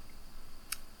 and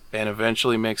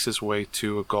eventually makes his way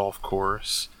to a golf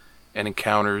course and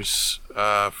encounters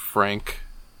Frank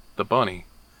the bunny.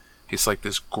 He's like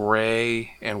this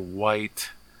gray and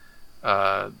white,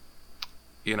 fur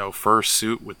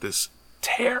suit with this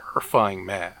terrifying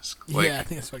mask. I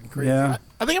think it's fucking crazy. Yeah.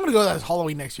 I think I'm gonna go to that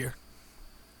Halloween next year.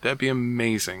 That'd be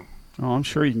amazing. Oh, I'm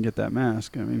sure you can get that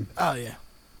mask. I mean, oh yeah.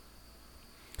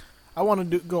 I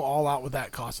want to go all out with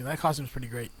that costume. That costume's pretty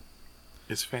great.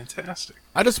 It's fantastic.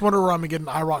 I just wonder where I'm gonna get an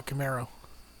IROC Camaro.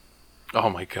 Oh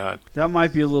my god. that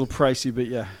might be a little pricey, but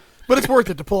yeah. But it's worth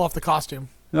it to pull off the costume.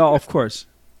 No, of course.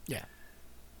 Yeah.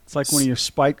 It's like one of your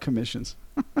spite commissions.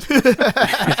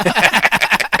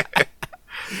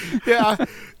 Yeah.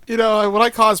 When I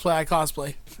cosplay.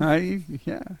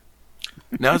 Yeah.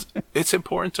 Now, it's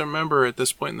important to remember at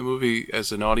this point in the movie,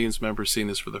 as an audience member seeing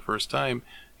this for the first time,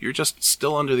 you're just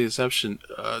still under the assumption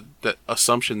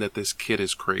that this kid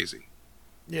is crazy.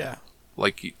 Yeah.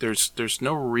 Like, there's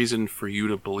no reason for you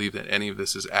to believe that any of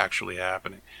this is actually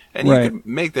happening. And Right. you can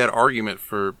make that argument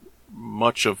for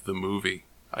much of the movie,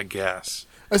 I guess.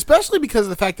 Especially because of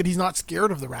the fact that he's not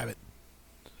scared of the rabbit.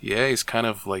 Yeah, he's kind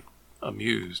of, like,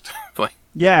 amused. Like,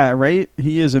 Yeah, right?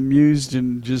 He is amused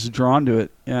and just drawn to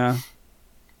it. Yeah.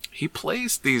 he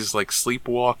plays these, like,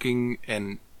 sleepwalking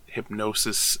and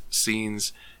hypnosis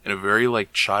scenes in a very,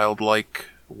 like, childlike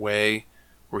way,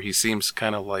 where he seems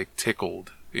kind of, like,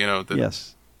 tickled,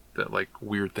 Yes. that like,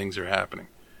 weird things are happening.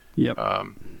 Yep.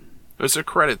 There's a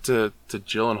credit to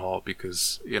Gyllenhaal,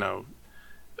 because,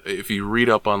 if you read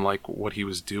up on, like, what he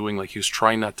was doing, like, he was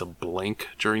trying not to blink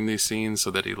during these scenes so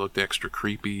that he looked extra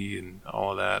creepy and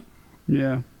all of that.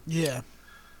 Yeah. Yeah.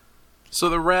 So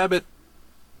the rabbit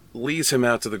leads him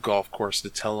out to the golf course to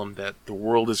tell him that the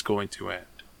world is going to end.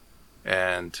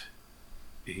 And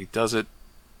he does it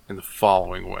in the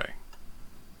following way.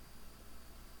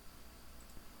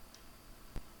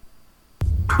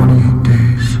 28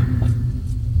 days,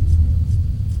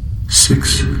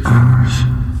 6 hours,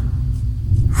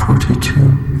 42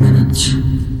 minutes,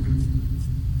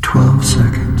 12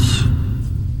 seconds.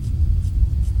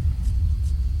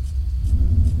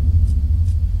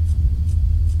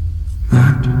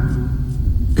 That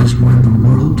is when the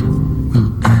world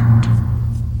will end.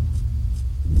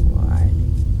 Why?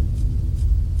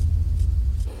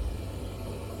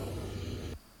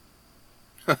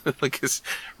 Like, his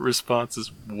response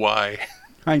is, why?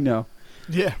 I know.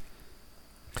 Yeah.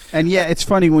 And yeah, it's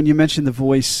funny when you mention the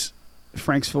voice,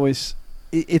 Frank's voice.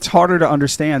 It's harder to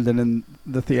understand than in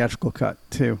the theatrical cut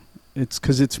too. It's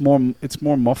because it's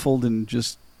more muffled and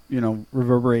just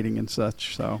reverberating and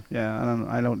such. So yeah,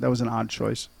 I don't. That was an odd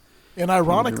choice. And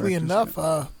ironically enough,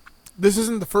 this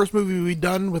isn't the first movie we've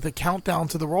done with a countdown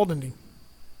to the world ending.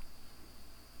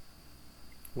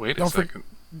 Wait a second.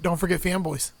 Don't forget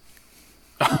Fanboys.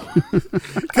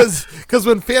 Because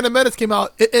when Phantom Menace came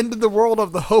out, it ended the world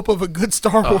of the hope of a good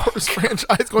Star Wars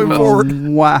franchise going forward.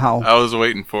 Wow. I was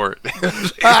waiting for it.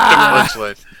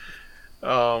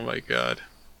 Oh my god.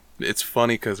 It's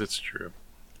funny because it's true.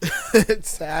 It's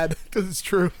sad because it's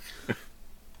true.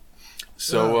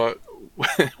 So,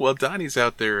 well, Donnie's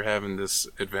out there having this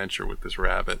adventure with this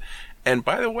rabbit. And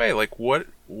by the way, like, what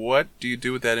do you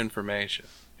do with that information?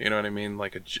 You know what I mean?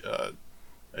 Like a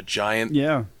giant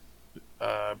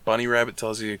bunny rabbit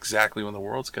tells you exactly when the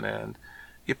world's going to end.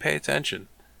 You pay attention.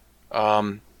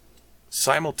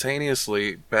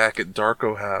 Simultaneously, back at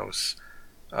Darko House,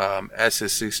 as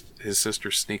his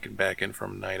sister's sneaking back in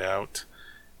from night out,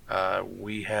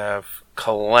 we have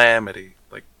calamity,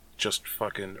 like just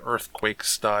fucking earthquake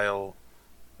style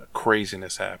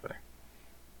craziness happening.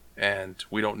 And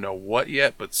we don't know what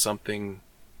yet, but something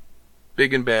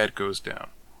big and bad goes down.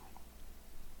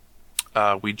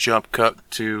 We jump cut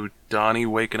to Donnie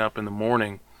waking up in the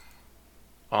morning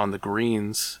on the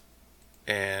greens,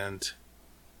 and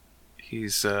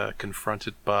he's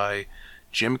confronted by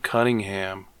Jim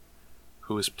Cunningham,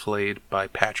 who is played by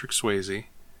Patrick Swayze.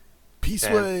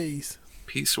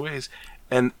 Swayze.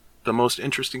 And the most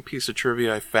interesting piece of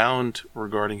trivia I found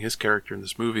regarding his character in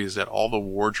this movie is that all the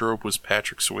wardrobe was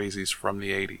Patrick Swayze's from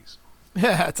the 80s.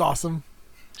 Yeah, that's awesome.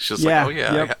 It's just like, oh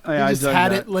yeah. Yep. He just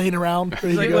had it laying around.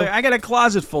 Ready to go. Like, I got a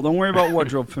closet full. Don't worry about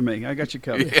wardrobe for me. I got you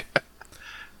covered. Yeah.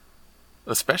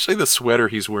 Especially the sweater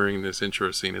he's wearing in this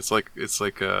intro scene. It's like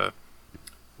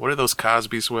what are those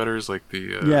Cosby sweaters? Like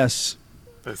the yes.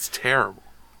 It's terrible.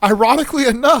 Ironically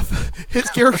enough, his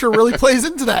character really plays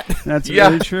into that. That's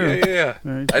very true. Yeah.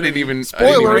 Very I didn't even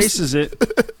erases it.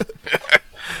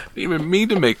 Didn't even mean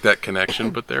to make that connection,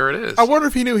 but there it is. I wonder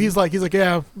if he knew. He's like,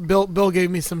 yeah. Bill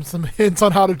gave me some hints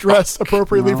on how to dress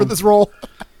appropriately for this role.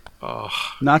 Oh,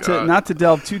 not to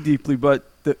delve too deeply, but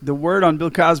the word on Bill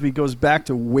Cosby goes back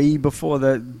to way before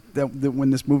that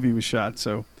when this movie was shot.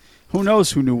 So who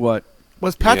knows who knew what?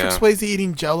 Was Patrick Swayze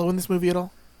eating Jell-O in this movie at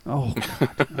all? Oh,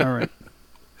 God. All right.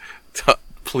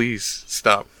 Please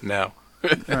stop now. All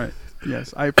right.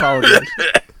 Yes, I apologize.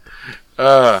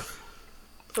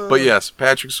 But yes,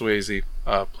 Patrick Swayze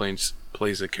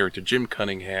plays a character. Jim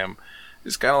Cunningham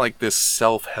is kind of like this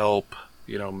self-help,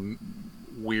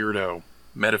 weirdo,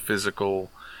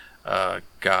 metaphysical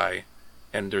guy.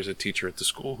 And there's a teacher at the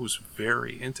school who's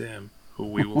very into him, who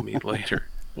we will meet later.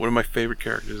 One of my favorite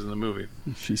characters in the movie.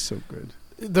 She's so good.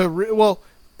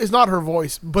 It's not her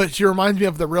voice, but she reminds me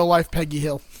of the real-life Peggy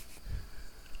Hill.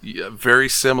 Yeah, very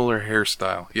similar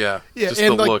hairstyle. Yeah, just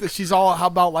and the look. She's all how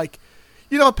about like,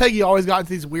 Peggy always got into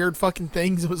these weird fucking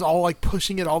things. It was all like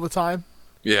pushing it all the time.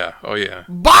 Yeah. Oh yeah.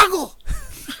 Boggle.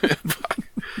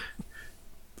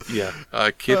 Yeah.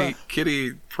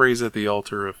 Kitty prays at the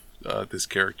altar of this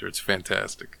character. It's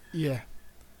fantastic. Yeah.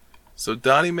 So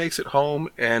Donnie makes it home,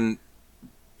 and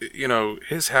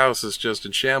his house is just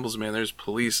in shambles, man. There's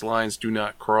police lines, do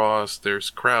not cross.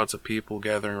 There's crowds of people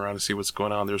gathering around to see what's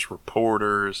going on. There's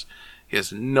reporters. He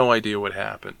has no idea what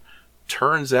happened.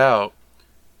 Turns out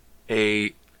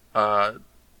an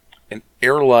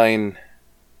airline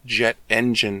jet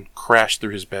engine crashed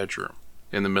through his bedroom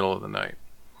in the middle of the night.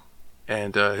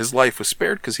 And his life was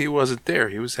spared because he wasn't there.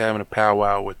 He was having a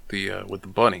powwow with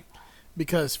the bunny.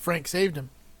 Because Frank saved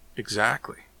him.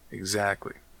 Exactly.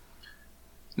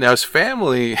 Now his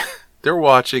family, they're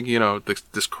watching,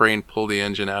 this crane pull the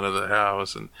engine out of the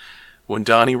house, and when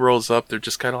Donnie rolls up, they're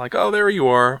just kind of like, "Oh, there you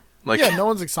are!" Like, yeah, no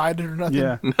one's excited or nothing.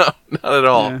 Yeah, no, not at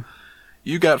all. Yeah.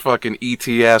 You got fucking ET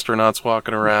astronauts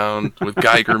walking around with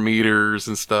Geiger meters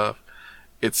and stuff.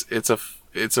 It's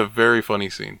a very funny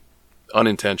scene,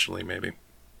 unintentionally maybe.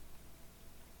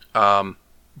 Then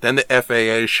the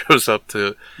FAA shows up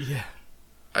to,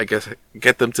 I guess,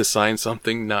 get them to sign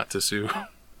something not to sue.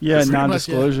 Yeah,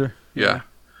 non-disclosure. Yeah.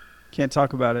 Can't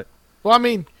talk about it. Well, I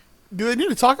mean, do they need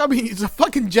to talk? I mean, it's a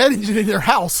fucking jet engine in their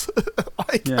house.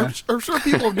 I'm sure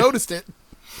people have noticed it.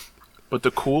 But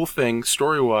the cool thing,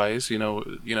 story-wise,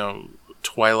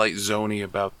 Twilight Zone-y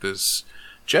about this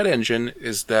jet engine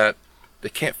is that they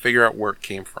can't figure out where it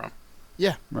came from.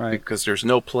 Yeah. Right. Because there's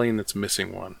no plane that's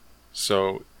missing one.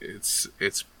 So it's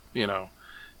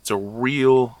a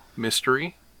real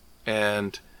mystery.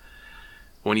 And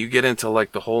when you get into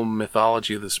like the whole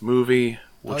mythology of this movie,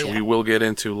 which we will get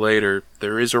into later,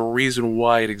 there is a reason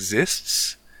why it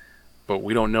exists, but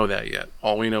we don't know that yet.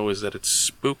 All we know is that it's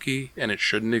spooky and it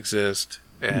shouldn't exist,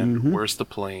 and where's the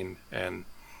plane? And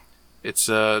it's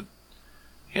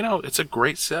it's a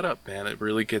great setup, man. It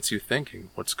really gets you thinking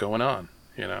what's going on,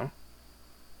 Yeah.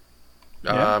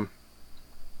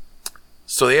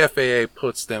 So the FAA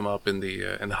puts them up in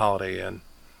the Holiday Inn,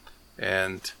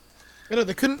 and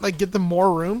they couldn't get them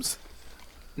more rooms.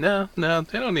 No,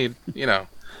 they don't need.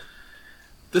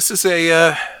 This is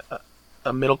a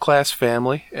middle class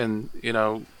family, and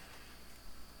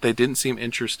they didn't seem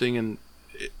interested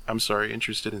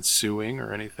in suing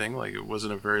or anything. Like, it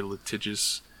wasn't a very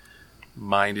litigious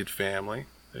minded family.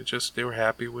 They were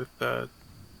happy with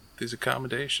these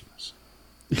accommodations.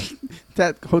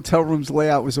 That hotel room's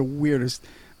layout was the weirdest.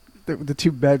 The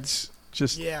two beds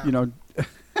just,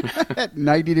 at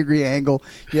 90-degree angle.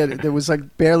 Yeah, there was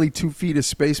like barely 2 feet of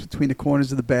space between the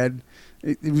corners of the bed.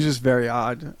 It was just very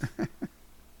odd.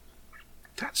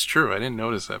 That's true. I didn't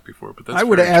notice that before, but that's I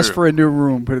would have asked true. for a new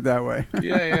room, put it that way.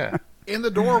 Yeah. And the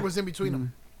door was in between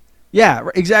them. Yeah,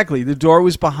 exactly. The door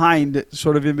was behind,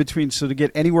 sort of in between. So to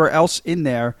get anywhere else in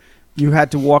there you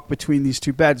had to walk between these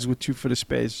two beds with 2 foot of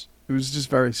space. It was just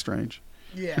very strange.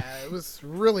 Yeah, it was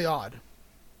really odd.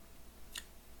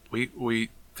 We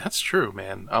that's true,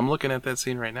 man. I'm looking at that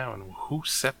scene right now, and who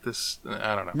set this?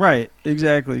 I don't know. Right,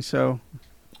 exactly. So,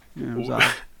 yeah, it was odd.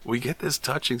 We get this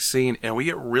touching scene, and we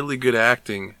get really good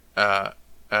acting out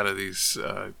of these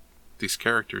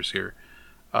characters here.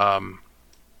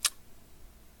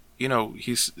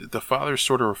 He's the father's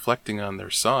sort of reflecting on their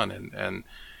son, and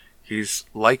he's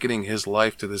likening his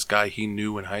life to this guy he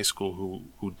knew in high school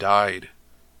who died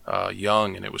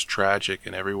young, and it was tragic,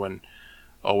 and everyone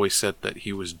always said that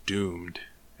he was doomed.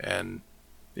 And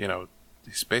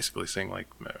he's basically saying, like,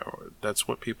 that's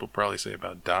what people probably say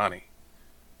about Donnie,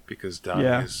 because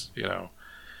Donnie is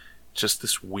just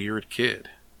this weird kid,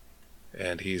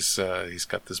 and he's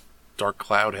got this dark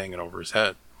cloud hanging over his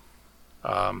head.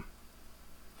 I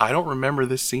don't remember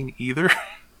this scene either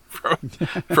from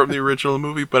the original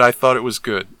movie, but I thought it was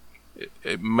good.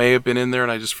 It may have been in there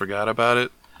and I just forgot about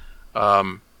it,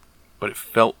 but it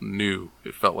felt new.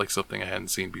 It felt like something I hadn't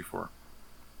seen before,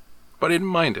 but I didn't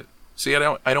mind it. See, I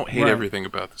don't hate everything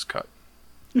about this cut.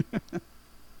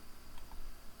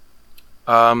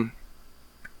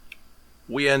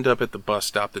 We end up at the bus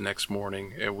stop the next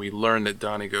morning, and we learn that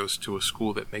Donnie goes to a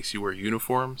school that makes you wear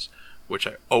uniforms, which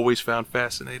I always found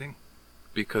fascinating,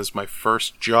 because my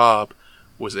first job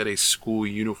was at a school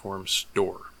uniform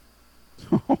store.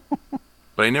 But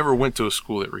I never went to a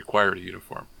school that required a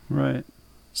uniform. Right.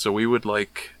 So we would,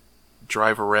 like,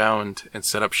 drive around and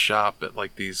set up shop at,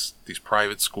 like, these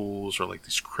private schools or, like,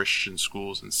 these Christian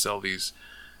schools and sell these,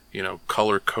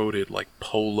 color-coded, like,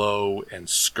 polo and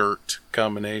skirt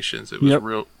combinations. It was a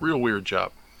real weird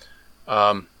job.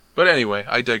 But anyway,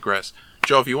 I digress.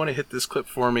 Joe, if you want to hit this clip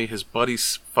for me, his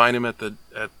buddies find him at the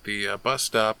bus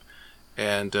stop,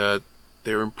 and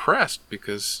they're impressed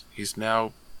because he's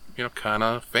now, kind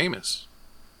of famous.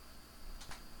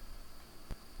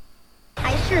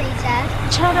 I sure he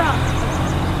says. Shut up.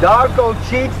 Darko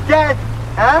cheats death,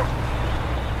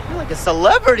 huh? You're like a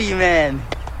celebrity, man.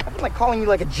 I've been calling you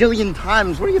like a jillion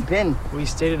times. Where you been? We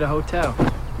stayed at a hotel.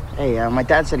 Hey, my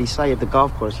dad said he saw you at the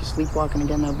golf course. You sleepwalking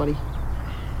again there, buddy?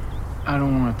 I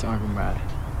don't want to talk about it.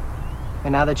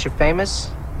 And now that you're famous,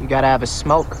 you gotta have a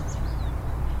smoke.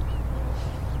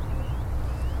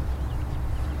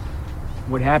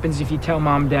 What happens if you tell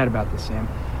Mom and Dad about this, Sam?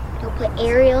 He'll put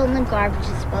Ariel in the garbage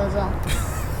disposal.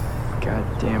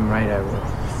 God damn right I will.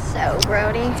 So,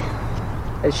 Brody.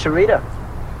 Hey, Sharita,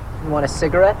 you want a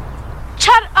cigarette?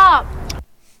 Shut up!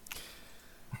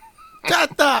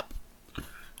 Shut up!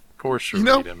 Poor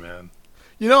Sharita, man.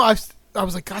 I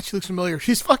was like, God, she looks familiar.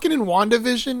 She's fucking in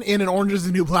WandaVision and in Orange is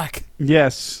the New Black.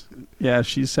 Yes. Yeah,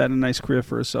 she's had a nice career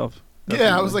for herself.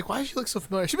 Definitely. Yeah, I was like, why does she look so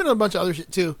familiar? She's been in a bunch of other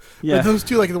shit, too. Yeah. But those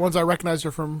two, like, the ones I recognized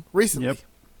her from recently. Yep.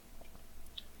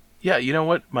 Yeah, you know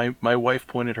what? My wife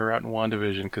pointed her out in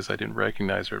WandaVision because I didn't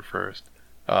recognize her at first.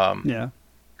 Yeah.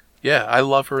 Yeah, I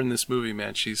love her in this movie,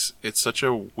 man. It's such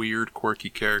a weird,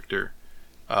 quirky character.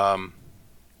 And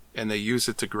they use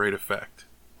it to great effect.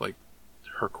 Like,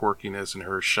 her quirkiness and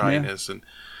her shyness. Yeah. And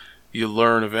you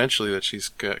learn eventually that she's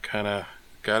got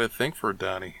a thing for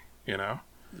Donnie, Yeah.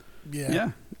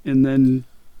 Yeah. And then,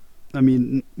 I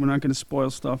mean, we're not going to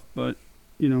spoil stuff, but,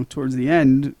 towards the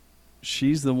end,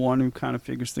 she's the one who kind of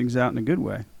figures things out in a good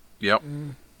way. Yep.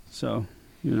 So,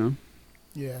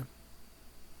 Yeah.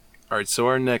 All right, so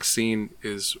our next scene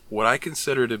is what I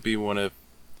consider to be one of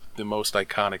the most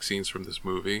iconic scenes from this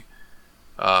movie.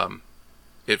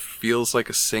 It feels like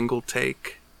a single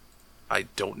take. I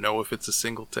don't know if it's a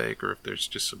single take or if there's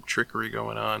just some trickery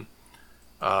going on.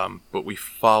 But we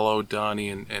follow Donnie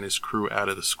and his crew out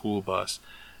of the school bus.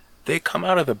 They come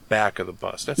out of the back of the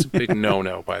bus. That's a big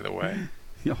no-no, by the way.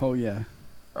 Oh, yeah.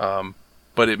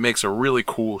 But it makes a really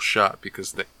cool shot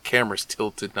because the camera's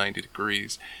tilted 90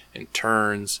 degrees and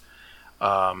turns.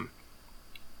 The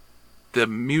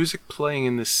music playing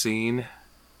in this scene,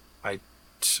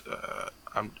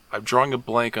 I'm drawing a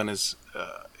blank on his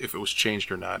if it was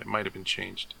changed or not. It might have been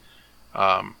changed.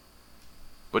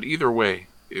 But either way,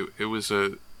 it was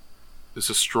a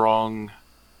strong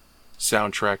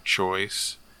soundtrack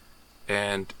choice,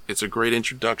 and it's a great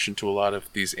introduction to a lot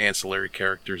of these ancillary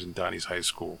characters in Donnie's high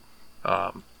school.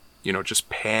 Just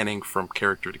panning from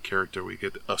character to character. We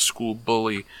get a school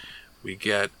bully, we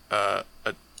get a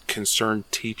concerned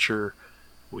teacher,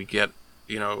 we get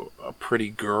a pretty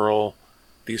girl.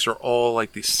 These are all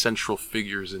like these central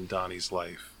figures in Donnie's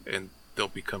life, and they'll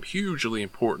become hugely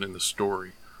important in the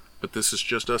story. But this is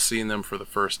just us seeing them for the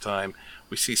first time.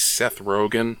 We see Seth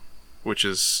Rogen, which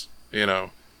is,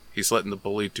 he's letting the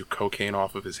bully do cocaine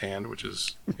off of his hand, which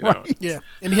is, Yeah,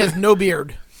 and he has no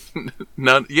beard.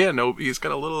 None. Yeah, no. He's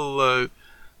got a little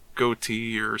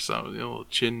goatee or something, a little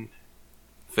chin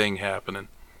thing happening.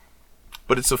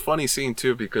 But it's a funny scene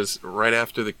too because right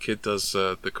after the kid does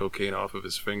the cocaine off of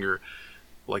his finger,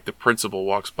 like the principal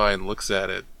walks by and looks at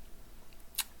it,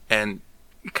 and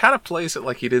he kind of plays it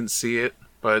like he didn't see it,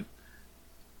 but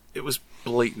it was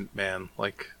blatant, man.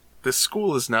 Like, this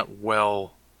school is not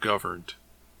well governed.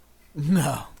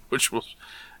 No. Which will.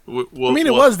 It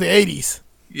was the 80s.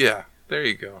 Yeah, there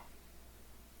you go.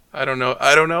 I don't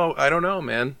know,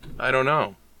 man. I don't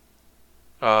know.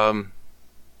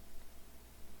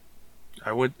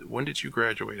 When did you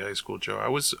graduate high school, Joe? I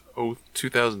was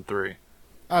 2003.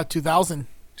 2000.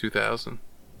 2000.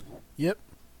 Yep.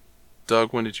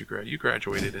 Doug, when did you graduate? You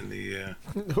graduated in the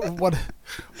what?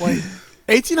 Wait,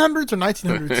 1800s or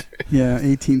 1900s? Yeah,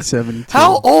 1872.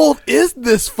 How old is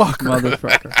this fucker?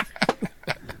 Motherfucker.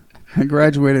 I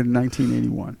graduated in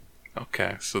 1981.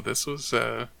 Okay, so this was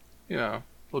a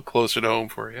little closer to home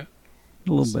for you.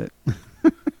 A little bit.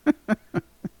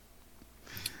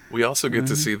 We also get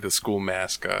to see the school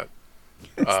mascot.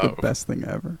 It's the best thing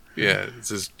ever. Yeah, it's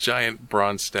this giant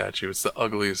bronze statue. It's the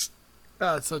ugliest.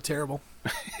 Oh, it's so terrible.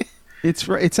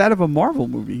 It's out of a Marvel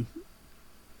movie.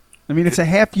 I mean, it's a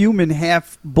half human,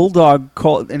 half bulldog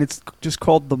and it's just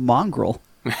called the Mongrel.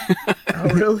 Oh,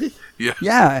 really? Yeah.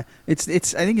 Yeah, it's.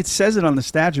 I think it says it on the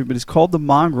statue, but it's called the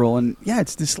Mongrel, and yeah,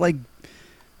 it's this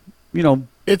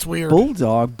it's weird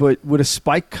bulldog, but with a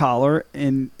spike collar,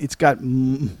 and it's got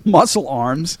muscle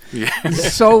arms. Yeah,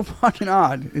 it's so fucking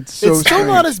odd. It's so. It's still strange.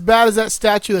 not as bad as that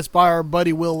statue that's by our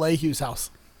buddy Will Lehew's house.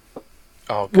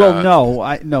 Oh, God.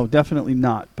 Well, no, definitely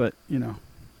not. But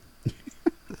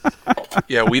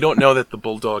Yeah, we don't know that the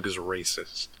bulldog is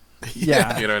racist.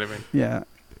 Yeah, you know what I mean. Yeah.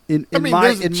 In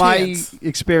my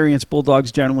experience,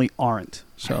 bulldogs generally aren't.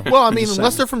 So well, I mean,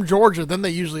 unless they're from Georgia, then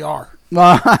they usually are.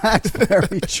 That's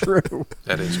very true.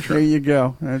 That is true. There you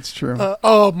go. That's true.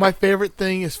 My favorite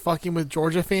thing is fucking with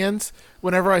Georgia fans.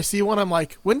 Whenever I see one, I'm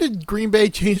like, when did Green Bay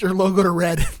change their logo to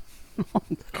red?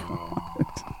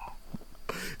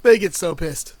 They get so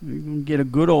pissed. You can get a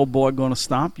good old boy going to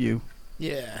stomp you.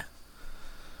 Yeah.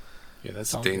 Yeah,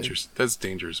 that's dangerous. Good. That's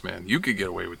dangerous, man. You could get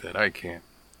away with that. I can't.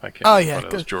 Oh, yeah.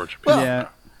 Those Georgia people. Well, yeah.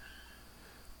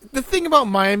 The thing about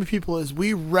Miami people is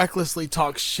we recklessly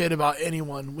talk shit about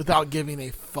anyone without giving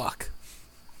a fuck.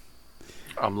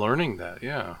 I'm learning that,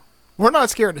 yeah. We're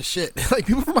not scared of shit. Like,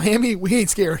 people from Miami, we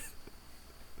ain't scared.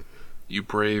 You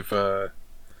brave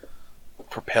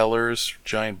propellers,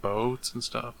 giant boats and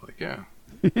stuff. Like, yeah.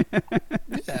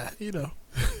 Yeah,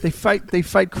 They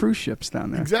fight cruise ships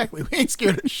down there. Exactly. We ain't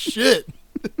scared of shit.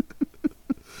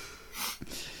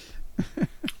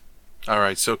 All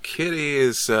right, so Kitty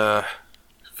is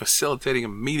facilitating a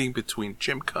meeting between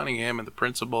Jim Cunningham and the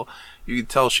principal. You can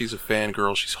tell she's a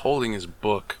fangirl. She's holding his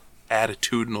book,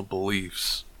 Attitudinal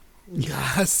Beliefs.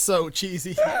 Yeah, that's so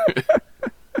cheesy.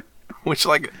 Which,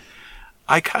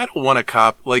 I kind of want a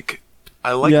cop.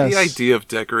 I like the idea of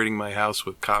decorating my house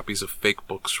with copies of fake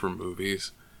books from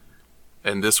movies.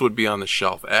 And this would be on the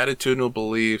shelf. Attitudinal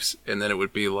Beliefs, and then it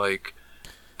would be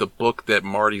the book that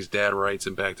Marty's dad writes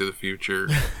in Back to the Future.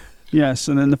 Yes,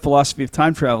 and then the Philosophy of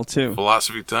Time Travel, too.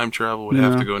 Philosophy of Time Travel would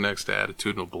have to go next to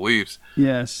Attitudinal Beliefs.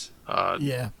 Yes.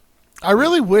 Yeah. I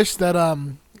really wish that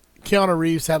Keanu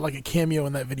Reeves had a cameo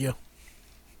in that video.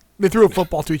 They threw a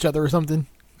football to each other or something.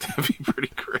 That'd be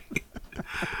pretty great.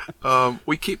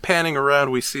 We keep panning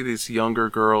around. We see these younger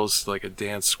girls, like a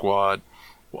dance squad.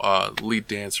 Lead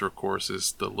dancer, of course,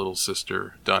 is the little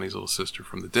sister, Donnie's little sister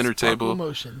from the dinner table,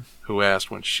 emotion. Who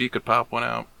asked when she could pop one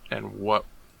out, and what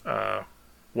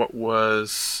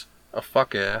was a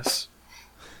fuck ass.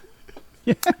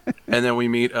 And then we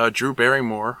meet Drew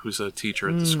Barrymore, who's a teacher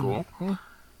at the school.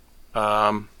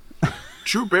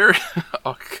 Drew Barry.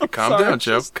 Oh, calm down,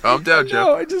 Joe. Calm down, Joe.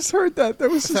 No, I just heard that. That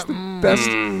was just the best.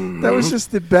 That was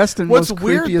just the best and most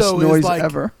creepiest noise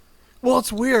ever. Well,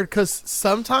 it's weird because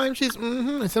sometimes she's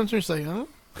and sometimes she's like, huh?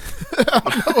 I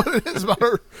don't know what it is about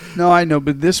her. No, I know,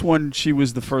 but this one, she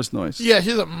was the first noise. Yeah,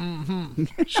 she's like,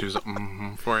 She was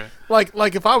for you.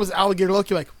 Like if I was Alligator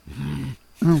Loki,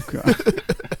 Oh, God.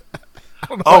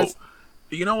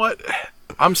 You know what?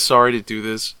 I'm sorry to do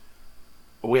this.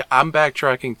 I'm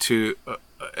backtracking to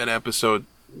an episode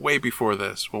way before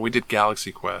this, when we did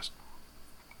Galaxy Quest.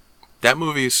 That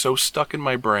movie is so stuck in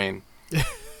my brain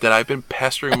that I've been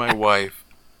pestering my wife,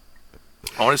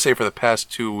 I want to say for the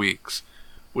past 2 weeks,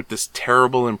 with this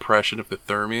terrible impression of the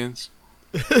Thermians.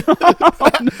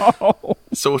 No.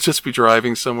 So we'll just be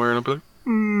driving somewhere and I'll be like,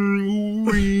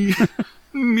 we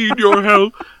need your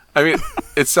help. I mean,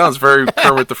 it sounds very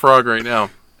Kermit the Frog right now.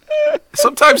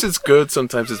 Sometimes it's good,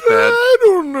 sometimes it's bad. I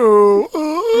don't know.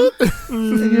 I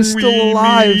And you're still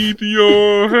alive.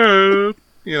 Your head.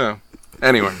 You know.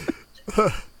 Anyway.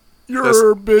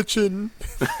 You're bitching.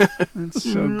 That's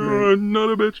so great.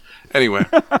 Not a bitch. Anyway.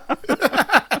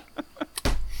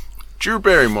 Drew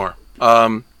Barrymore.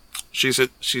 She's a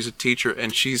teacher,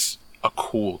 and she's a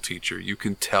cool teacher. You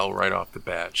can tell right off the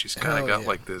bat. She's kind of got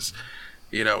like this,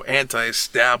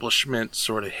 anti-establishment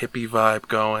sort of hippie vibe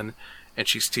going, and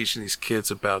she's teaching these kids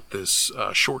about this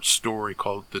short story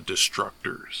called The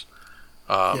Destructors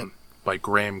by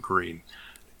Graham Greene.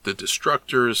 The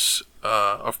Destructors,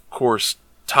 of course,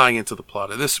 tying into the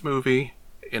plot of this movie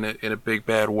in a big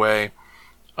bad way.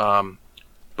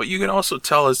 But you can also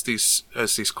tell as these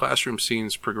classroom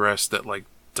scenes progress that like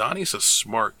Donnie's a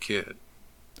smart kid.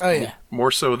 Oh yeah.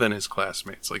 More so than his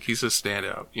classmates. Like he's a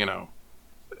standout,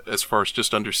 as far as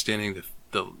just understanding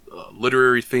the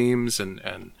literary themes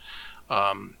and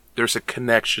there's a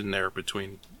connection there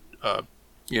between the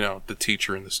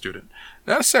teacher and the student.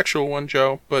 Not a sexual one,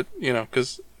 Joe, but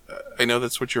because I know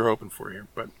that's what you're hoping for here.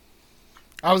 But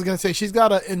I was gonna say she's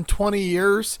got in 20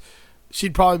 years,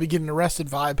 she'd probably be getting arrested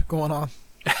vibe going on.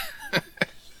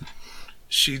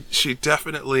 She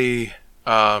definitely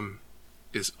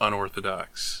is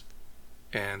unorthodox,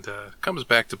 and comes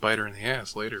back to bite her in the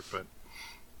ass later. But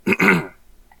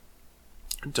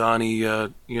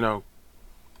Donnie,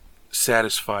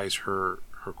 satisfies her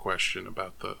question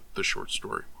about the short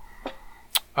story.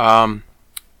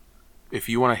 If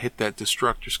you want to hit that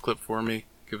Destructors clip for me,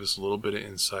 give us a little bit of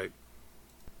insight.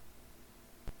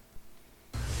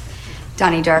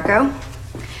 Donnie Darko,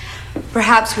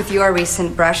 perhaps with your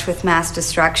recent brush with mass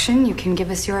destruction, you can give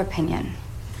us your opinion.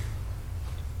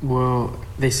 Well,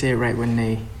 they say it right when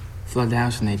they flood the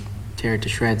house and they tear it to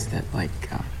shreds that,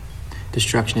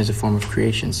 destruction is a form of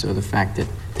creation, so the fact that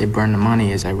they burn the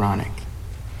money is ironic.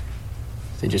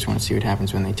 They just want to see what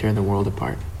happens when they tear the world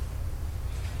apart.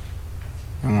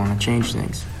 They want to change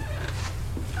things.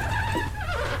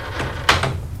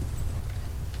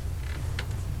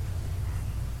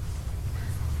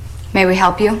 May we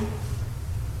help you?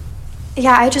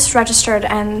 Yeah, I just registered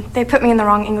and they put me in the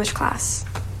wrong English class.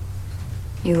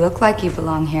 You look like you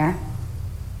belong here.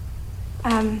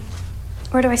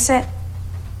 Where do I sit?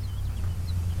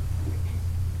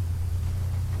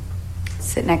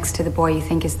 Sit next to the boy you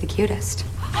think is the cutest.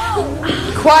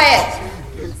 Quiet!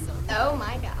 Oh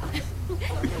my god.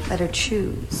 Let her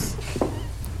choose.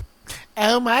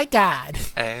 Oh my god.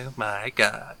 Oh my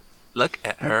god. Look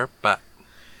at her butt.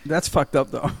 That's fucked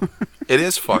up, though. It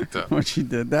is fucked up. What she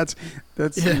did. That's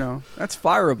that's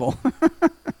fireable.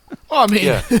 Well, I mean,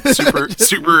 yeah,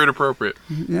 super inappropriate.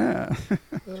 Yeah.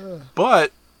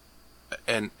 But,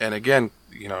 and again,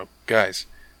 guys,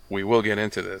 we will get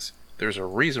into this. There's a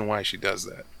reason why she does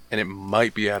that, and it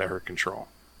might be out of her control.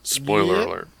 Spoiler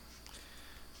alert.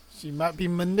 She might be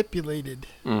manipulated.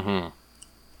 Mm-hmm.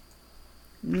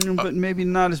 But maybe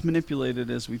not as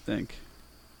manipulated as we think.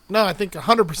 No, I think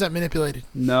 100% manipulated.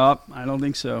 Nope, I don't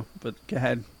think so. But go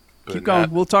ahead. Keep going.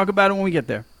 We'll talk about it when we get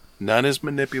there. Not as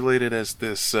manipulated as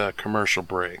this commercial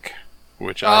break,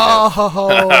 which I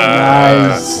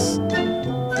nice.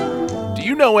 Do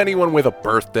you know anyone with a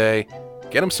birthday?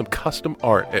 Get them some custom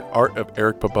art at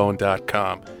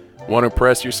artofericpabone.com. Want to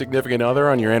impress your significant other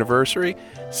on your anniversary?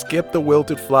 Skip the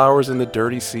wilted flowers and the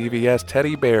dirty CVS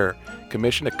teddy bear.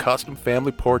 Commission a custom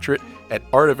family portrait at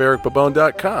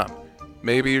artofericpabone.com.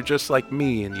 Maybe you're just like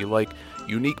me and you like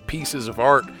unique pieces of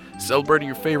art celebrating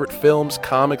your favorite films,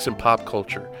 comics, and pop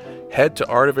culture. Head to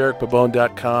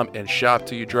artofericpabone.com and shop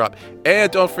till you drop.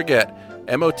 And don't forget,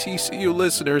 MOTCU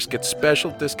listeners get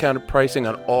special discounted pricing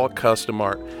on all custom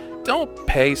art. Don't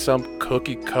pay some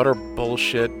cookie cutter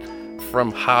bullshit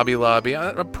from Hobby Lobby.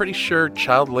 I'm pretty sure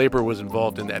child labor was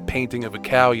involved in that painting of a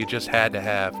cow you just had to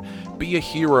have. Be a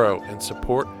hero and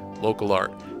support local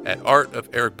art at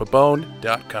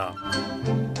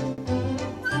artofericpabone.com.